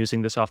rather than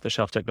using this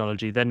off-the-shelf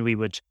technology. Then we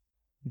would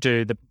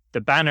do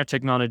the banner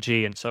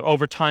technology. And so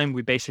over time,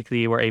 we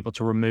basically were able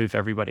to remove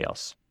everybody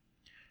else.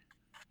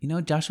 You know,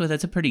 Joshua,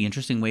 that's a pretty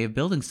interesting way of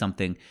building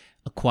something.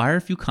 Acquire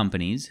a few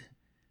companies,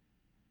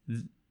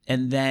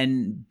 and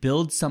then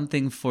build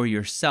something for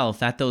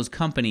yourself at those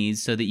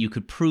companies so that you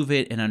could prove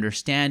it and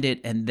understand it,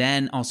 and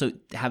then also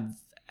have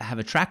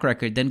a track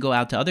record, then go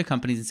out to other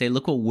companies and say,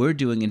 look what we're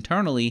doing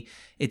internally.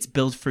 It's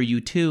built for you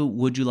too.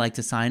 Would you like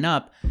to sign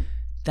up?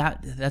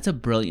 That's a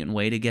brilliant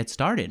way to get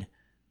started.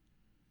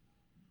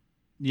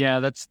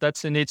 Yeah,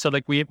 that's indeed. So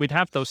like we'd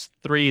have those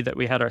three that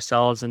we had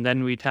ourselves, and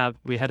then we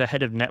had a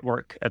head of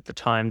network at the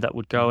time that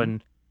would go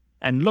and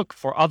look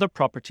for other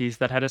properties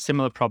that had a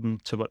similar problem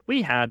to what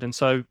we had. And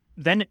so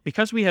then,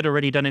 because we had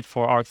already done it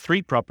for our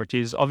three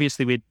properties,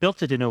 obviously we'd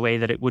built it in a way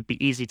that it would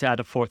be easy to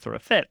add a fourth or a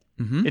fifth.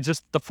 It's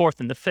just the fourth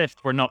and the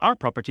fifth were not our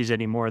properties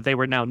anymore. They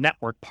were now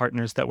network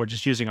partners that were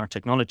just using our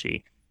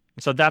technology.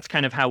 So that's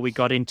kind of how we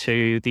got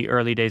into the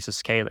early days of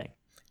scaling.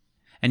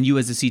 And you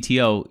as a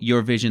CTO,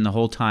 your vision the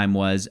whole time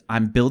was,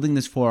 I'm building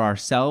this for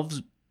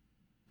ourselves,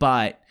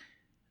 but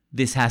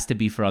this has to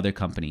be for other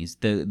companies.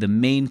 The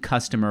main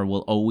customer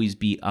will always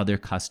be other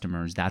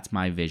customers. That's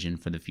my vision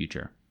for the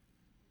future.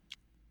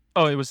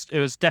 Oh, it was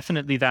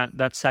definitely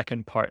that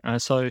second part.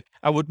 So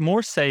I would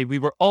more say we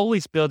were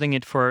always building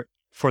it for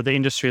the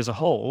industry as a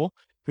whole.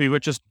 We were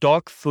just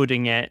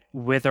dogfooding it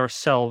with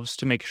ourselves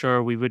to make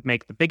sure we would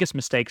make the biggest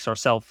mistakes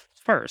ourselves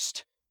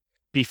first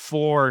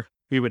before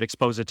we would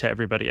expose it to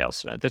everybody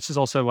else. This is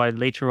also why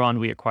later on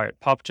we acquired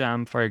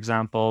PopJam, for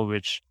example,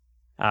 which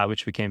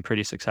became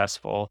pretty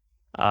successful.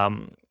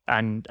 And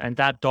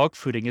that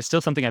dogfooding is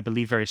still something I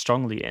believe very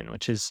strongly in,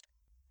 which is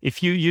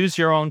if you use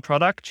your own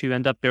product, you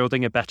end up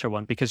building a better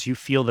one because you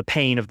feel the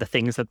pain of the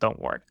things that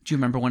don't work. Do you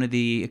remember one of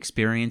the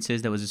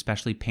experiences that was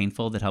especially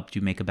painful that helped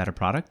you make a better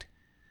product?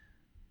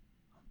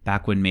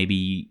 Back when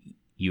maybe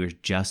you were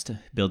just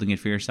building it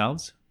for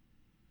yourselves?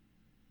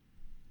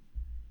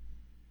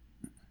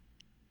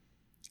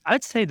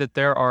 I'd say that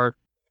there are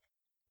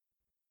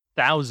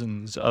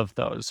thousands of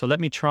those. So let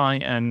me try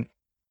and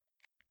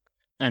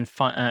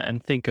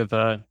think of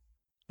a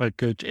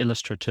good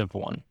illustrative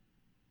one.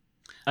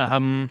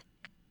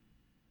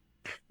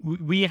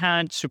 We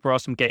had Super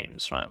Awesome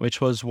Games, right,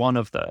 which was one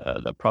of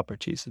the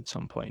properties at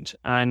some point,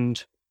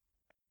 and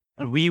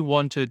we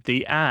wanted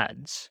the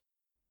ads.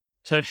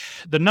 So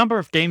the number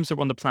of games that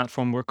were on the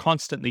platform were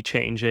constantly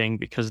changing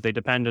because they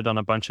depended on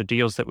a bunch of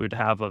deals that we'd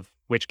have of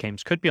which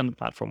games could be on the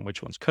platform,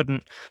 which ones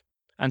couldn't.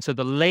 And so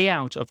the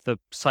layout of the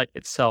site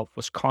itself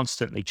was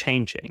constantly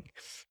changing.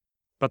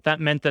 But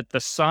that meant that the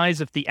size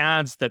of the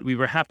ads that we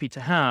were happy to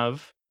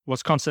have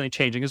was constantly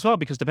changing as well,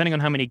 because depending on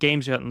how many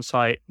games you had on the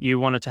site, you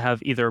wanted to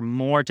have either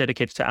more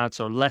dedicated to ads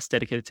or less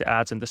dedicated to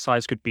ads. And the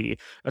size could be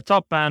a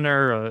top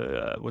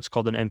banner, what's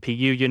called an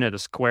MPU unit, a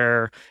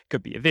square,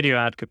 could be a video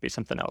ad, could be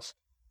something else.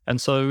 And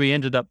so we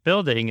ended up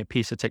building a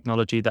piece of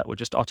technology that would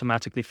just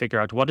automatically figure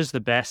out what is the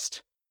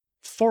best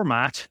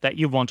format that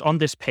you want on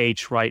this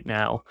page right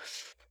now,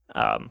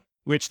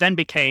 which then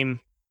became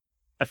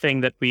a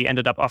thing that we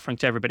ended up offering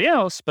to everybody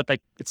else, but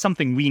like it's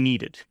something we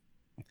needed.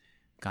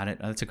 Got it.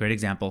 That's a great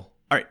example.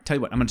 All right, tell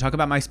you what, I'm going to talk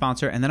about my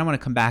sponsor, and then I want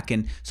to come back,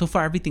 and so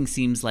far everything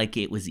seems like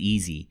it was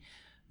easy.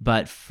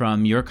 But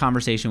from your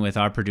conversation with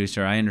our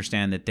producer, I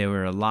understand that there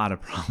were a lot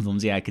of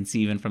problems. Yeah, I can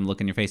see even from the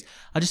look in your face.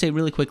 I'll just say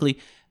really quickly,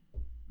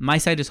 my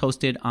site is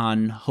hosted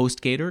on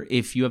HostGator.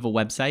 If you have a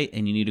website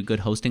and you need a good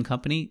hosting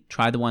company,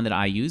 try the one that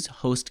I use.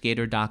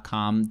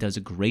 HostGator.com does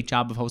a great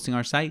job of hosting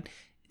our site.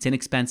 It's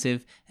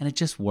inexpensive, and it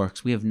just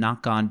works. We have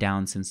not gone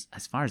down since,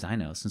 as far as I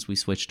know, since we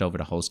switched over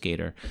to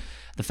HostGator.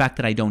 The fact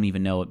that I don't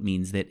even know it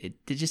means that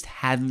there just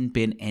haven't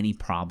been any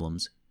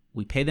problems.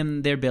 We pay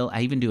them their bill.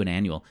 I even do an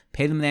annual.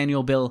 Pay them the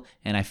annual bill,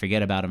 and I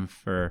forget about them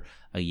for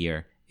a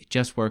year. It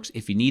just works.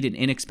 If you need an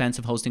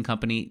inexpensive hosting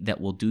company that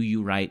will do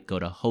you right, go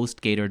to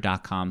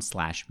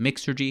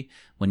hostgator.com/Mixergy.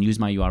 When you use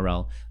my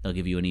URL, they'll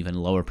give you an even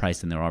lower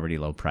price than their already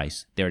low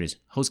price. There it is,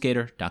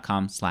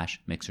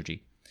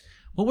 hostgator.com/Mixergy.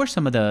 What were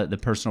some of the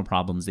personal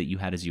problems that you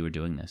had as you were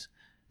doing this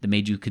that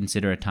made you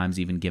consider at times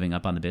even giving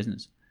up on the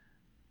business?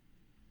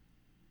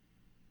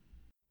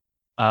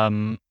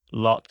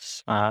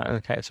 Lots.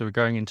 Okay, so we're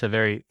going into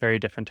very, very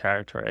different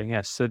territory.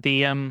 Yes. So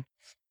the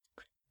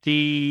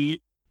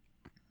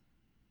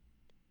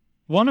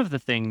one of the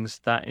things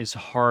that is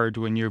hard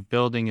when you're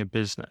building a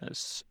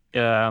business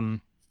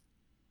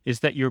is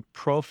that your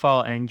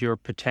profile and your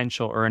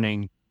potential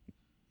earning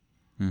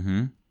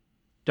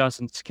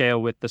doesn't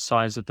scale with the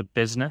size of the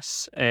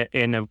business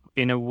in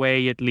a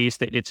way. At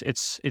least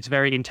it's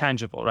very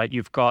intangible, right?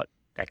 You've got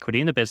equity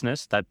in the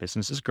business, that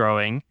business is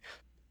growing,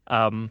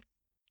 but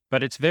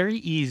it's very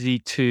easy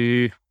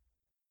to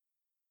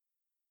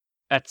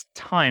at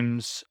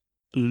times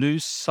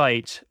lose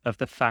sight of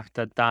the fact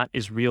that that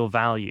is real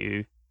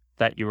value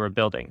that you are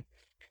building.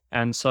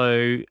 And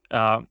so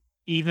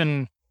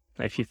even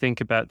if you think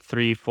about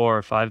 3, 4,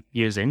 or 5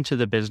 years into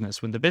the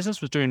business, when the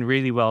business was doing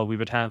really well, we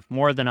would have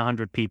more than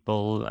 100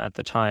 people at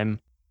the time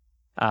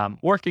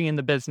working in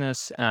the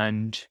business,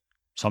 and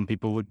some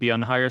people would be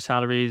on higher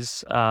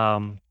salaries.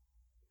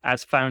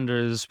 As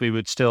founders, we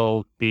would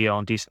still be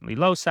on decently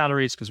low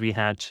salaries because we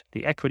had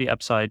the equity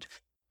upside.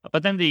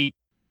 But then the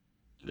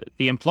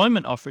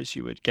employment offers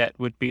you would get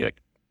would be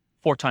like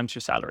 4 times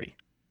your salary,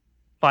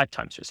 5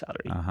 times your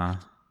salary.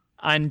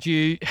 and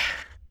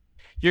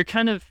you're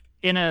kind of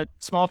in a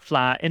small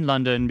flat in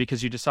London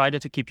because you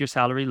decided to keep your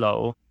salary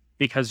low,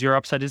 because your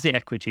upside is the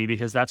equity,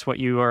 because that's what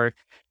you are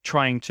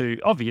trying to,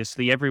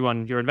 obviously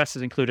everyone, your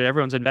investors included,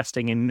 everyone's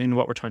investing in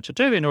what we're trying to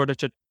do in order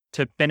to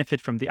benefit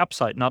from the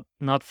upside,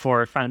 not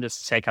for founders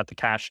to take out the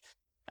cash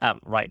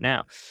right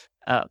now.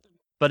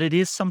 But it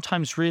is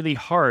sometimes really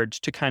hard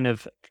to kind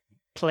of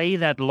play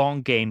that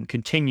long game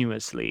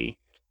continuously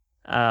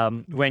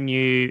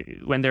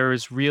when there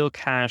is real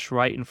cash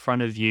right in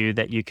front of you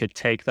that you could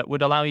take that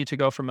would allow you to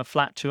go from a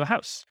flat to a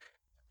house.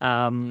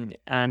 And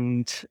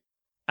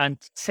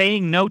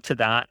saying no to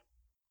that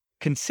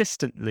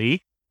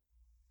consistently,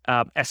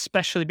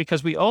 especially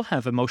because we all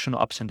have emotional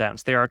ups and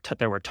downs. There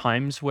were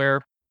times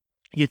where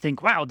you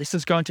think, wow, this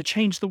is going to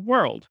change the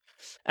world.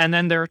 And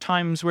then there are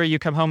times where you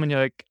come home and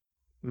you're like,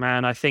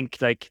 man, I think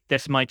like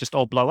this might just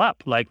all blow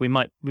up. Like we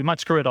might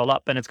screw it all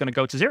up and it's going to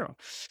go to zero.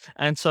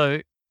 And so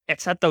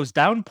it's at those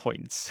down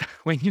points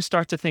when you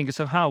start to think,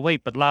 so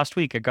wait, but last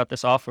week I got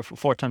this offer for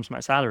 4 times my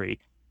salary.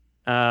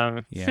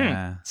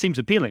 Seems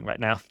appealing right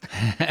now.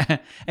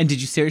 And did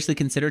you seriously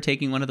consider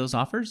taking one of those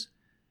offers?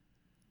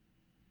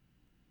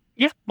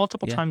 Yeah,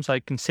 multiple times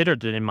I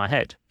considered it in my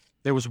head.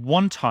 There was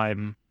one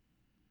time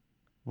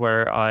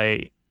where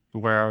I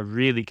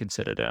really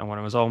considered it, and when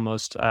I was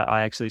almost,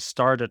 I actually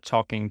started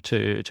talking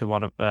to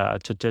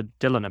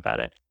Dylan about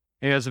it.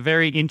 It was a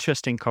very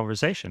interesting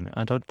conversation.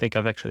 I don't think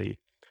I've actually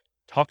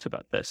talked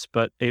about this,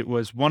 but it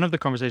was one of the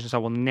conversations I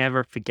will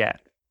never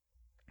forget,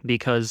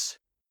 because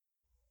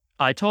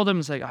I told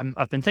him, like,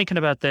 I've been thinking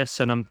about this,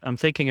 and I'm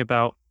thinking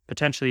about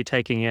potentially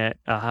taking it.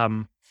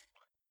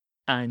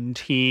 And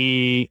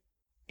he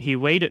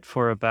waited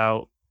for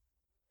about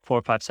 4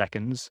 or 5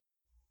 seconds,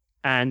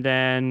 and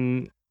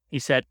then he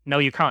said, "No,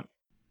 you can't."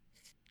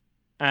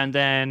 And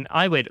then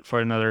I waited for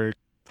another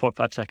 4 or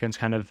 5 seconds,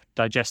 kind of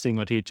digesting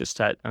what he just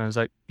said, and I was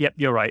like, "Yep,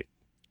 you're right."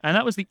 And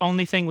that was the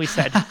only thing we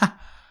said.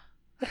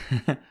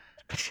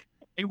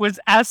 It was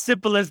as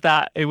simple as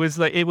that. It was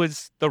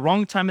the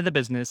wrong time of the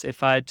business.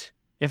 If I'd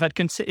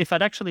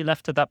actually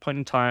left at that point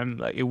in time,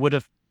 like,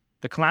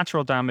 the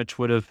collateral damage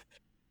would have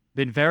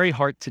been very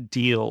hard to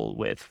deal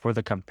with for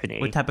the company.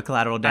 What type of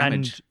collateral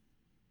damage?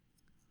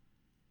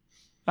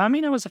 I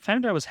mean, I was a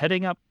founder. I was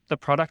heading up the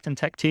product and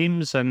tech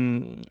teams,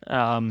 and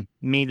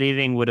me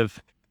leaving would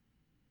have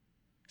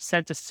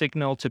sent a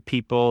signal to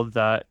people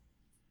that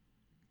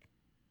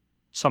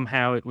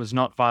somehow it was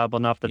not viable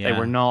enough,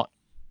 that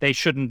they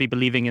shouldn't be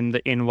believing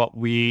in what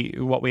we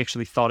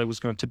actually thought it was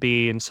going to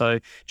be. And so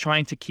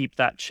trying to keep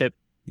that ship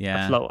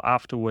afloat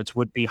afterwards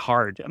would be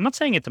hard. I'm not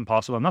saying it's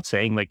impossible. I'm not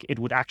saying like it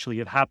would actually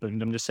have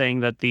happened. I'm just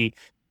saying that the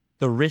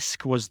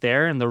risk was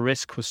there, and the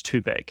risk was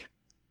too big.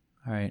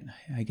 All right,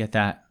 I get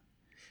that.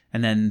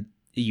 And then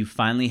you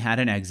finally had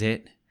an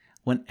exit.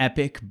 When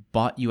Epic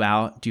bought you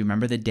out, do you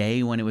remember the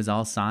day when it was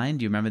all signed?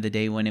 Do you remember the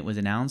day when it was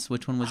announced?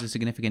 Which one was a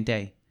significant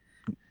day?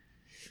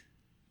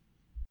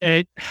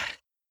 So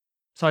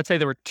I'd say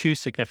there were 2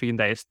 significant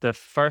days. The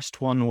first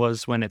one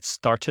was when it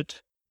started,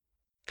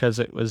 because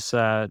it was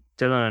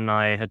Dylan and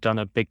I had done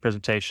a big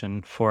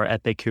presentation for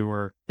Epic, who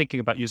were thinking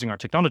about using our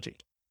technology.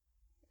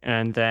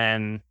 And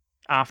then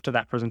after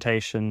that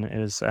presentation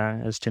is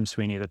Tim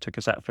Sweeney that took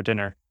us out for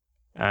dinner.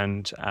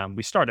 And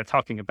we started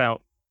talking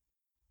about,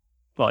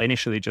 well,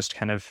 initially just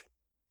kind of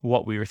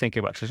what we were thinking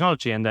about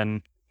technology, and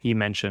then he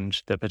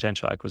mentioned the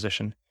potential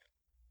acquisition.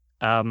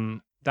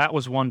 That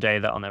was one day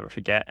that I'll never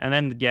forget. And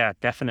then, yeah,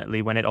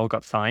 definitely when it all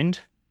got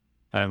signed,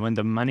 when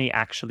the money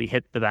actually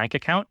hit the bank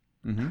account,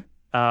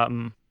 it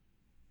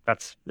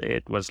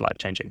was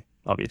life-changing,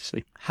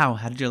 obviously. How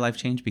did your life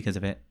change because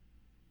of it?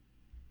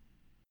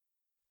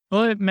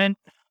 Well, it meant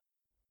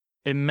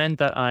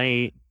that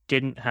I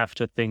didn't have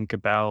to think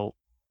about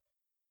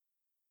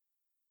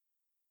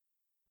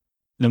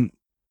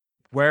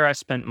where I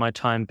spent my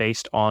time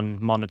based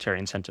on monetary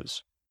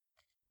incentives.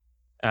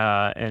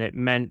 And it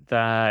meant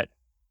that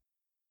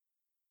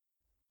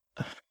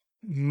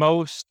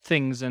most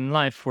things in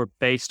life were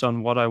based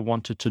on what I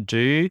wanted to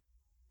do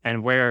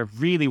and where I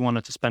really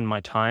wanted to spend my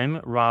time,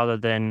 rather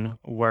than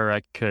where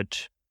I could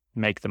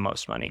make the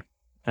most money.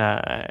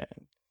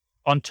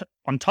 On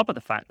top of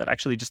the fact that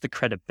actually just the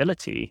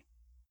credibility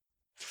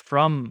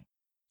from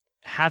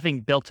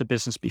having built a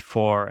business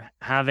before,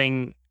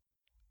 having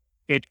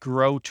it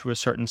grow to a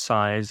certain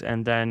size,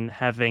 and then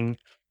having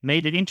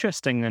made it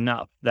interesting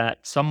enough that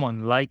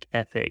someone like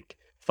Epic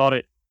thought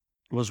it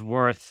was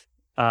worth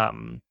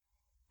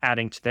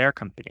adding to their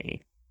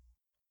company.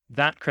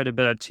 That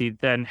credibility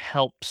then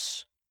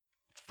helps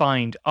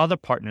find other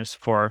partners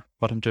for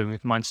what I'm doing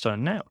with Mindstone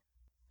now.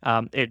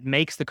 It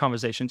makes the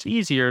conversations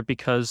easier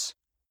because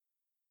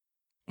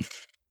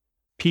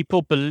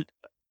people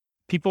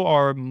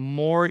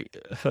more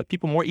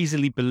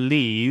easily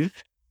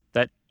believe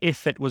that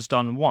if it was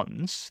done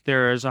once,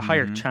 there is a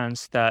higher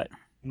chance that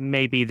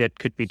maybe that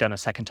could be done a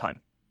second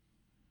time.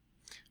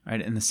 All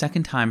right, and the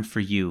second time for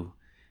you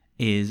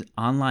is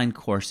online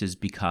courses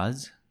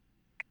because?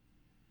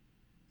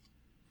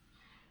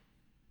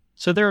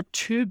 So there are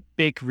 2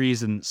 big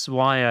reasons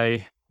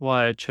why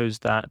why I chose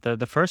that.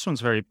 The first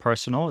one's very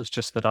personal. It's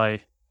just that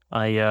I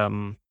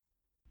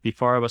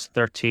before I was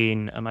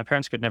 13, my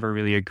parents could never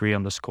really agree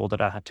on the school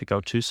that I had to go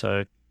to.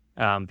 So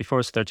before I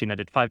was 13, I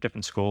did 5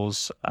 different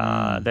schools.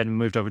 Then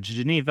moved over to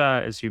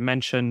Geneva, as you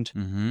mentioned.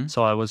 Mm-hmm.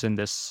 So I was in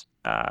this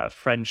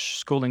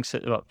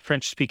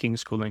French-speaking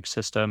schooling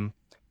system,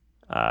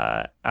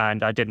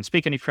 and I didn't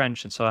speak any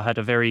French, and so I had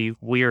a very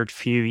weird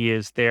few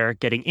years there,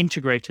 getting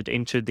integrated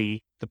into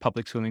the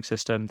public schooling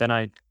system. Then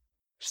I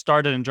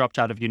started and dropped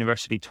out of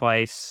university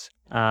twice.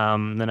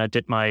 Then I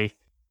did my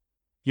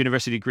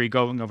university degree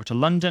going over to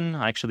London.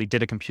 I actually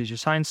did a computer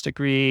science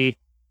degree.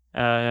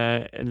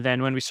 And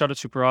then when we started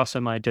Super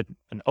Awesome, I did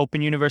an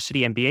open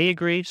university MBA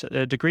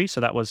degree. So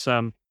that was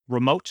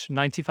remote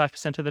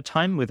 95% of the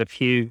time with a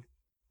few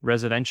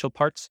residential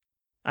parts.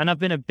 And I've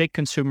been a big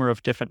consumer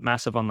of different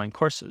massive online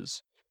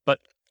courses. But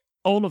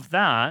all of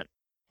that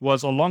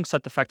was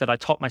alongside the fact that I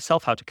taught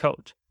myself how to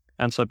code.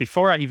 And so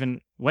before I even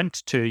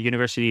went to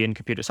university in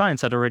computer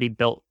science, I'd already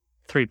built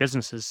 3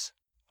 businesses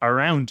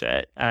around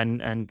it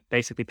and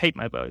basically paid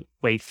my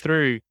way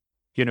through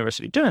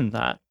university doing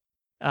that.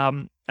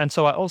 And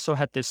so I also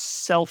had this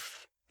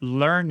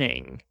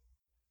self-learning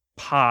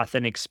path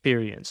and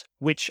experience,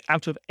 which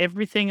out of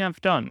everything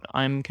I've done,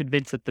 I'm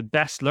convinced that the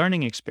best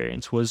learning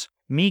experience was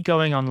me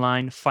going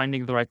online,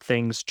 finding the right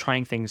things,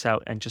 trying things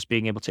out, and just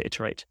being able to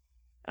iterate.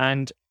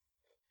 And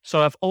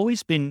so I've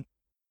always been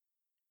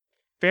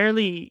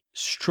fairly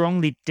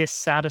strongly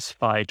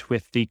dissatisfied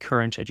with the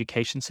current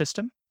education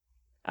system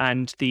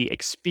and the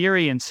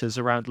experiences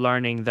around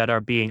learning that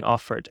are being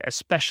offered,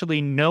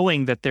 especially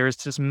knowing that there is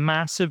this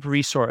massive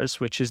resource,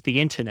 which is the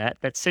internet,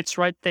 that sits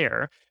right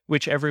there,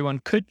 which everyone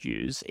could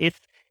use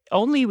if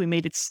only we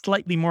made it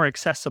slightly more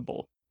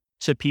accessible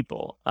to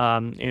people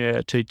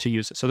to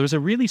use it. So there was a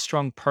really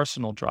strong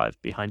personal drive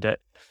behind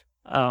it.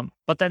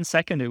 But then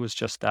second, it was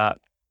just that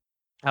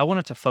I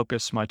wanted to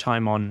focus my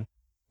time on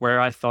where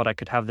I thought I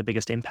could have the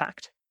biggest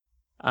impact.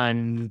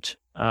 And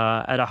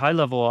at a high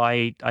level,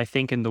 I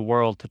think in the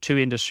world, the 2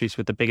 industries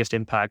with the biggest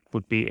impact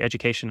would be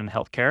education and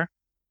healthcare,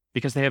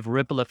 because they have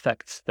ripple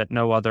effects that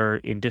no other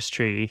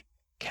industry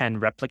can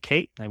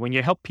replicate. Like when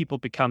you help people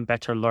become a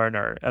better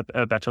learner,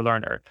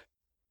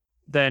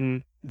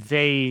 then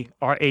they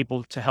are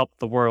able to help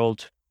the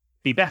world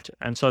be better.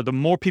 And so the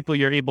more people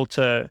you're able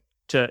to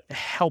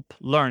help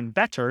learn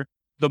better,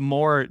 the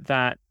more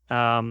that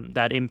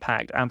that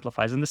impact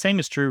amplifies. And the same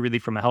is true really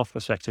from a health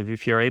perspective.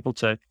 If you're able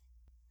to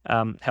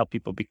help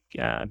people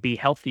be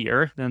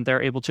healthier, then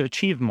they're able to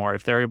achieve more.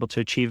 If they're able to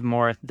achieve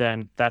more,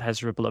 then that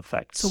has ripple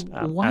effects.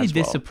 So why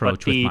this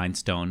approach with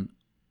Mindstone?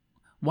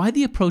 Why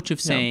the approach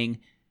of saying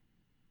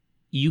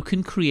you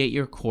can create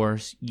your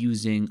course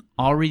using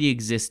already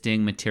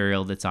existing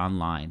material that's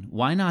online?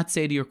 Why not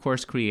say to your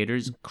course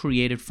creators,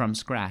 create it from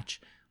scratch?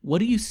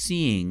 What are you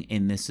seeing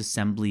in this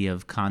assembly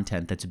of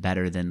content that's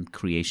better than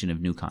creation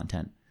of new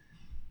content?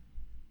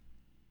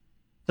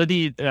 So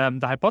the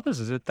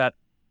hypothesis is that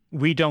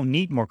we don't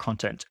need more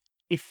content.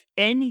 If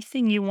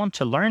anything you want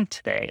to learn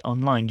today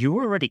online, you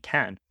already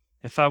can.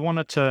 If I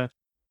wanted to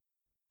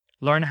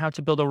learn how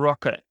to build a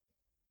rocket,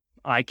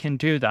 I can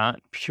do that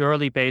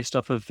purely based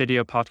off of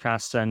video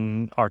podcasts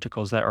and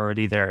articles that are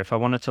already there. If I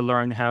wanted to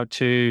learn how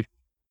to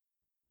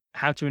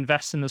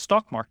invest in the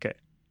stock market,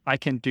 I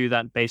can do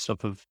that based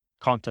off of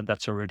content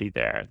that's already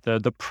there.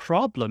 The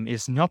problem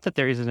is not that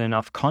there isn't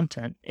enough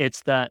content,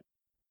 it's that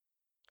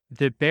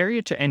the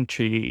barrier to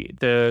entry,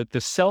 the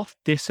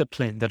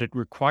self-discipline that it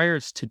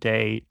requires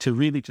today to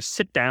really just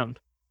sit down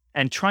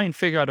and try and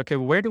figure out, okay,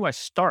 where do I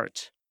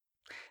start?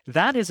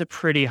 That is a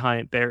pretty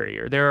high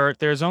barrier.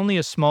 There's only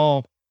a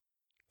small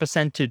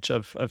percentage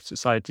of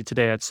society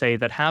today, I'd say,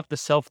 that have the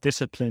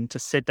self-discipline to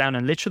sit down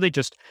and literally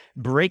just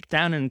break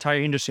down an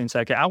entire industry and say,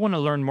 okay, I want to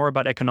learn more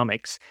about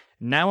economics.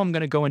 Now I'm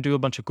going to go and do a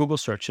bunch of Google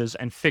searches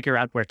and figure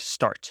out where to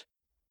start.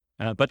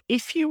 But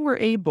if you were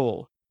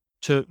able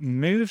to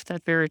move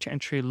that barrier to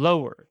entry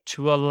lower,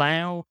 to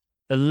allow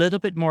a little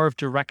bit more of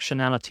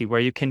directionality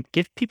where you can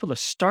give people a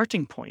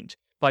starting point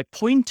by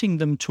pointing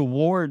them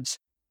towards,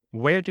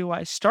 where do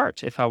I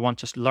start if I want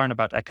to learn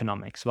about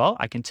economics? Well,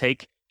 I can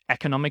take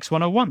Economics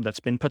 101 that's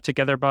been put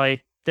together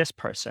by this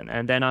person,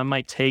 and then I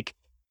might take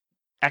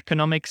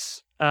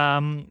Economics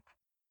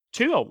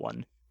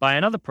 201 by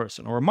another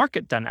person, or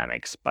Market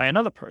Dynamics by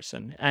another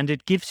person, and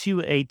it gives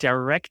you a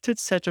directed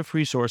set of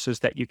resources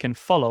that you can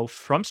follow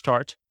from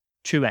start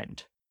to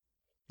end.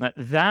 Now,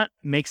 that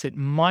makes it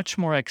much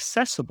more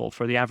accessible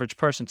for the average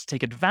person to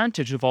take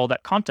advantage of all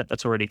that content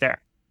that's already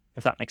there,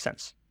 if that makes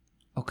sense.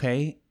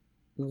 Okay.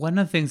 One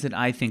of the things that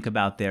I think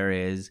about there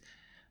is,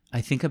 I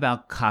think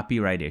about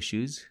copyright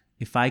issues.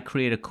 If I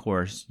create a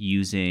course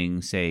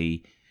using,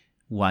 say,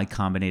 Y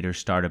Combinator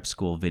Startup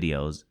School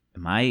videos,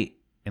 am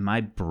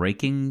I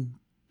breaking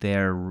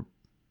their...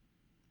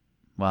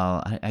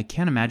 Well, I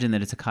can't imagine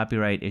that it's a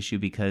copyright issue,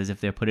 because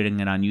if they're putting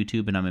it on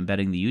YouTube and I'm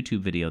embedding the YouTube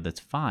video, that's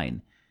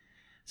fine.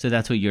 So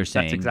that's what you're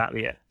saying. That's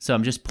exactly it. So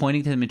I'm just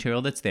pointing to the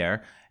material that's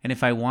there. And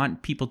if I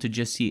want people to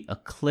just see a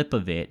clip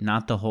of it,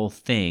 not the whole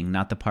thing,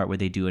 not the part where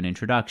they do an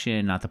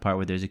introduction, not the part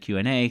where there's a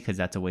Q&A, because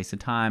that's a waste of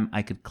time,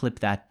 I could clip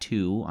that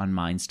too on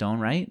Mindstone,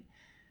 right?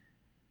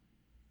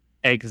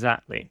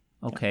 Exactly.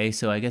 Okay,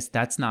 so I guess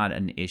that's not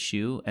an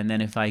issue. And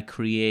then if I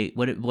create,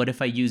 what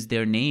if I use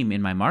their name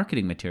in my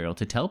marketing material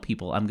to tell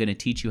people I'm going to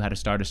teach you how to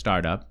start a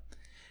startup,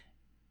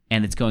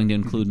 and it's going to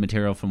include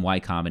material from Y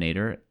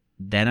Combinator,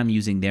 then I'm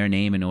using their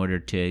name in order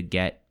to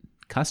get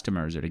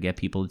customers or to get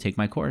people to take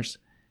my course.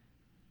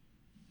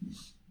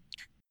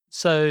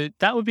 So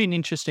that would be an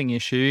interesting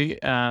issue.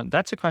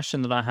 That's a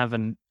question that I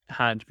haven't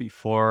had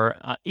before.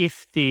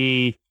 If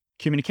the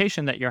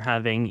communication that you're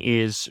having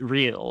is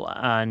real,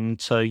 and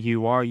so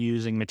you are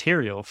using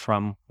material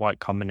from Y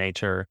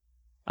Combinator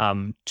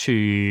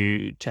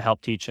to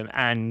help teach them,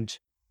 and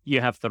you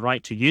have the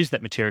right to use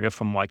that material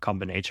from Y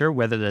Combinator,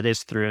 whether that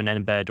is through an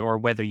embed or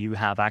whether you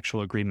have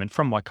actual agreement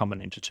from Y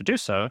Combinator to do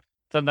so,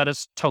 then that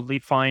is totally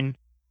fine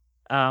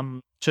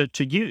to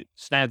use.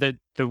 Now,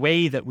 the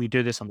way that we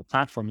do this on the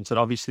platform is that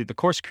obviously the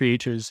course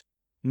creators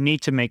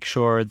need to make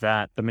sure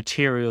that the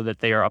material that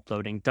they are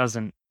uploading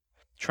doesn't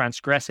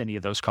transgress any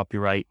of those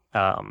copyright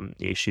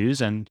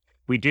issues. And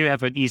we do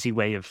have an easy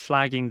way of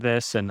flagging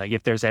this. And like,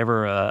 if there's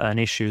ever an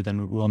issue,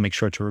 then we'll make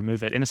sure to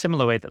remove it in a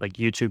similar way that like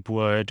YouTube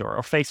would or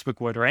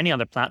Facebook would or any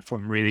other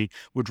platform really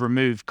would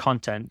remove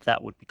content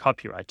that would be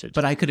copyrighted.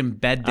 But I could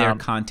embed their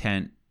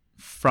content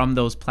from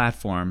those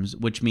platforms,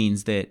 which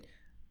means that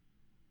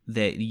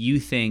you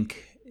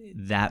think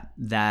that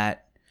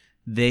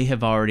they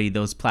have already,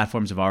 those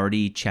platforms have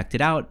already checked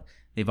it out.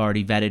 They've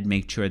already vetted,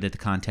 make sure that the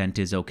content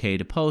is okay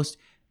to post.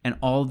 And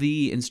all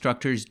the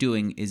instructor is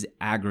doing is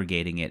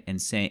aggregating it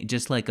and saying,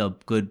 just like a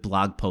good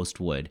blog post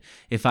would.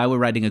 If I were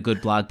writing a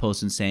good blog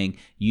post and saying,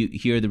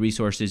 here are the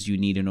resources you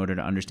need in order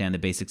to understand the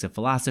basics of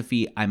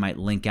philosophy, I might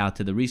link out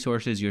to the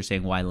resources. You're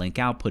saying, why link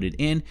out? Put it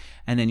in.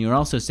 And then you're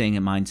also saying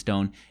at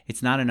Mindstone,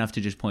 it's not enough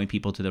to just point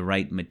people to the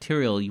right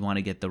material. You want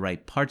to get the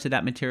right parts of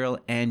that material,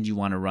 and you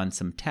want to run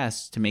some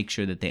tests to make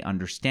sure that they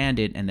understand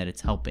it and that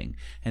it's helping.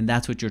 And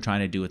that's what you're trying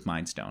to do with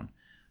Mindstone.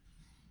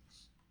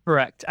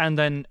 Correct. And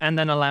then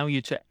allow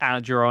you to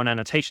add your own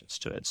annotations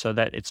to it so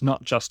that it's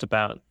not just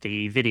about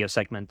the video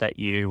segment that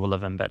you will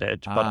have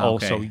embedded, but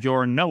also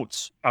your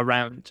notes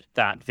around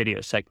that video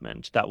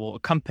segment that will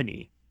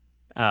accompany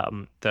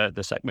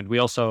the segment.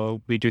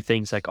 We do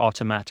things like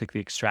automatically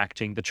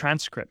extracting the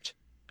transcript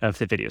of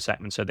the video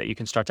segment so that you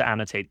can start to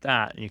annotate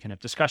that and you can have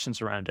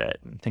discussions around it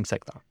and things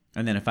like that.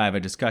 And then if I have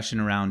a discussion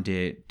around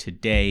it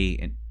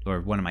today,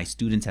 or one of my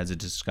students has a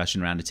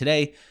discussion around it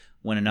today,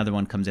 when another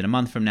one comes in a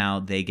month from now,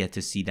 they get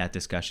to see that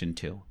discussion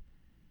too.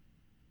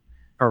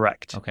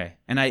 Correct. Okay.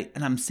 And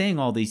I'm saying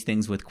all these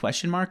things with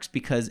question marks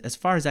because as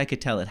far as I could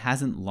tell, it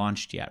hasn't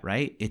launched yet,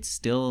 right? It's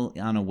still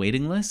on a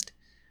waiting list?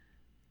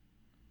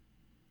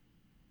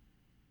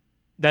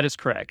 That is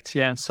correct.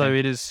 Yeah. So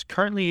It is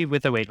currently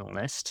with a waiting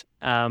list.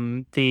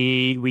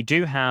 We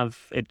do have,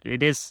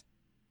 it is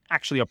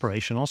actually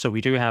operational. So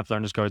we do have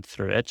learners go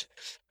through it.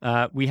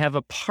 We have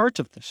a part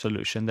of the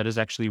solution that is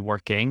actually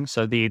working.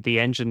 So the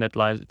engine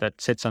that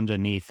sits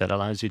underneath that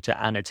allows you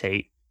to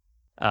annotate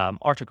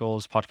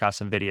articles,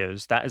 podcasts, and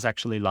videos, that is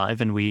actually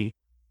live. And we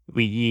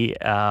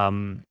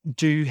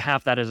do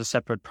have that as a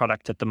separate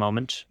product at the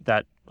moment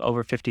that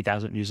over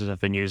 50,000 users have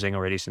been using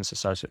already since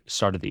the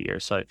start of the year.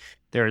 So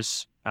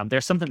there's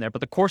something there,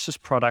 but the courses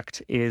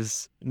product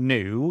is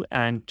new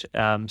and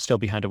still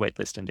behind a wait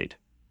list indeed.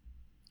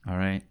 All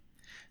right.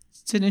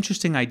 It's an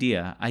interesting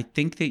idea. I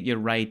think that you're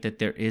right that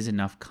there is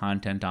enough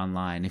content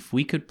online. If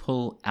we could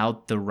pull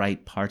out the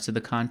right parts of the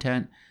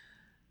content,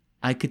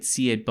 I could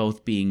see it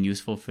both being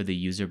useful for the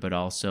user, but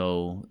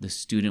also the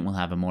student will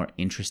have a more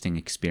interesting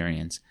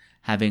experience.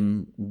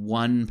 Having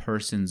one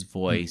person's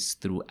voice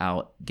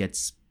throughout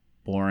gets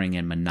boring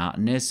and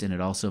monotonous, and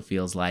it also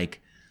feels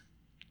like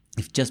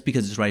if just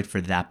because it's right for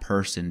that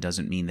person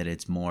doesn't mean that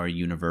it's more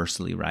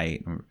universally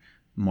right or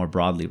more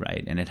broadly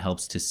right, and it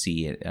helps to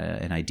see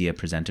an idea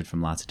presented from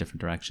lots of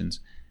different directions.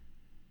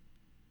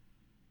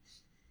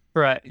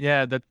 Right.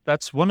 Yeah.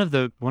 That's one of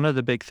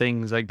the big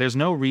things. Like, there's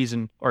no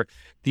reason, or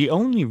the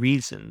only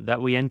reason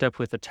that we end up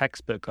with a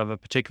textbook of a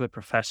particular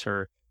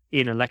professor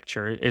in a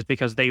lecture is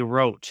because they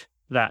wrote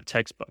that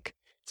textbook.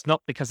 It's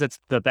not because it's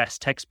the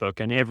best textbook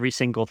and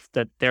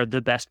that they're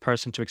the best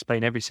person to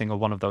explain every single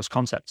one of those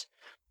concepts.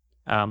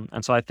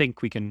 And so I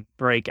think we can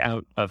break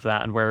out of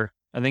that, and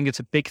I think it's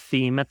a big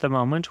theme at the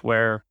moment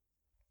where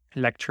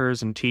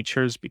lecturers and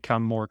teachers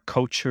become more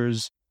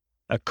coaches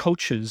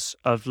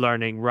of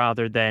learning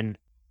rather than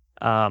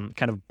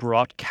kind of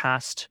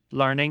broadcast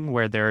learning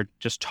where they're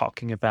just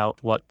talking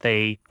about what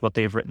they've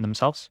written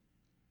themselves.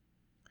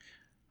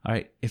 All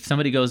right. If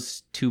somebody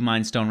goes to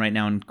Mindstone right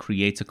now and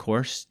creates a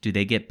course, do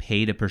they get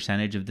paid a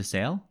percentage of the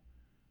sale?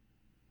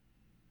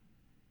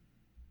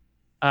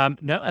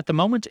 No, at the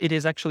moment it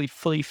is actually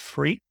fully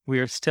free. We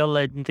are still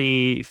in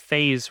the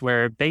phase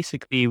where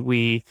basically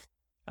we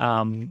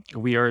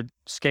are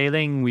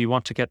scaling. We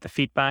want to get the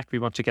feedback. We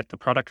want to get the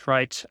product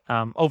right.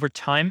 Over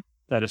time,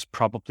 that is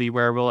probably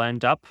where we'll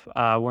end up.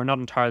 We're not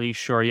entirely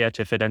sure yet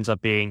if it ends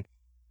up being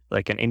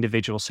like an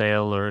individual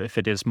sale or if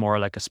it is more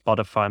like a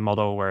Spotify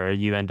model where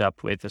you end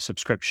up with a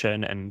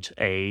subscription and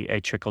a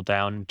trickle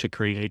down to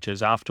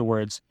creators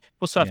afterwards.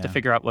 We'll still have to Yeah.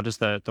 figure out what is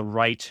the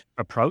right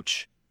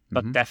approach,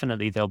 but Mhm.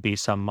 definitely there'll be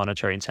some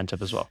monetary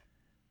incentive as well.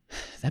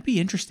 That'd be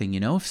interesting,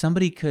 if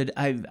somebody could.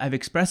 I've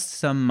expressed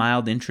some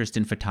mild interest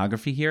in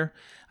photography here.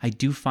 I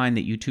do find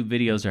that YouTube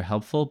videos are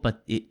helpful,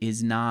 but it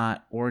is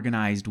not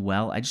organized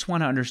well. I just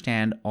want to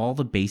understand all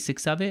the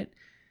basics of it,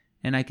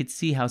 and I could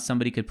see how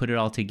somebody could put it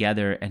all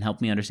together and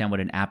help me understand what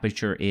an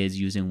aperture is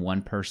using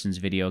one person's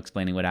video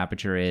explaining what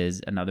aperture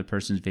is, another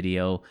person's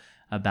video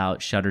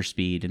about shutter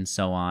speed, and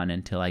so on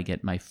until I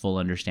get my full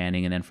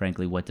understanding. And then,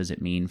 frankly, what does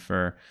it mean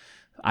for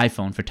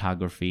iPhone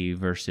photography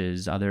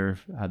versus other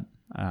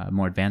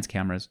more advanced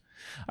cameras.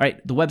 All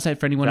right, the website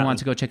for anyone who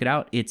wants to go check it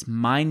out, it's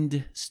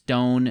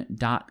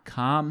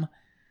mindstone.com.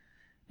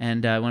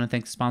 And I want to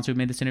thank the sponsor who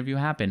made this interview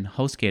happen,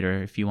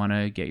 HostGator. If you want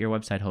to get your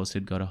website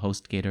hosted, go to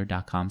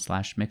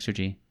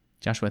hostgator.com/Mixergy.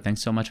 Joshua,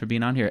 thanks so much for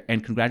being on here,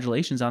 and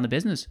congratulations on the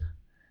business.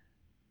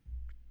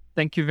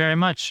 Thank you very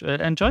much.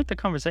 Enjoyed the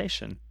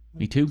conversation.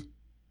 Me too.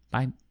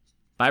 Bye.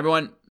 Bye, everyone.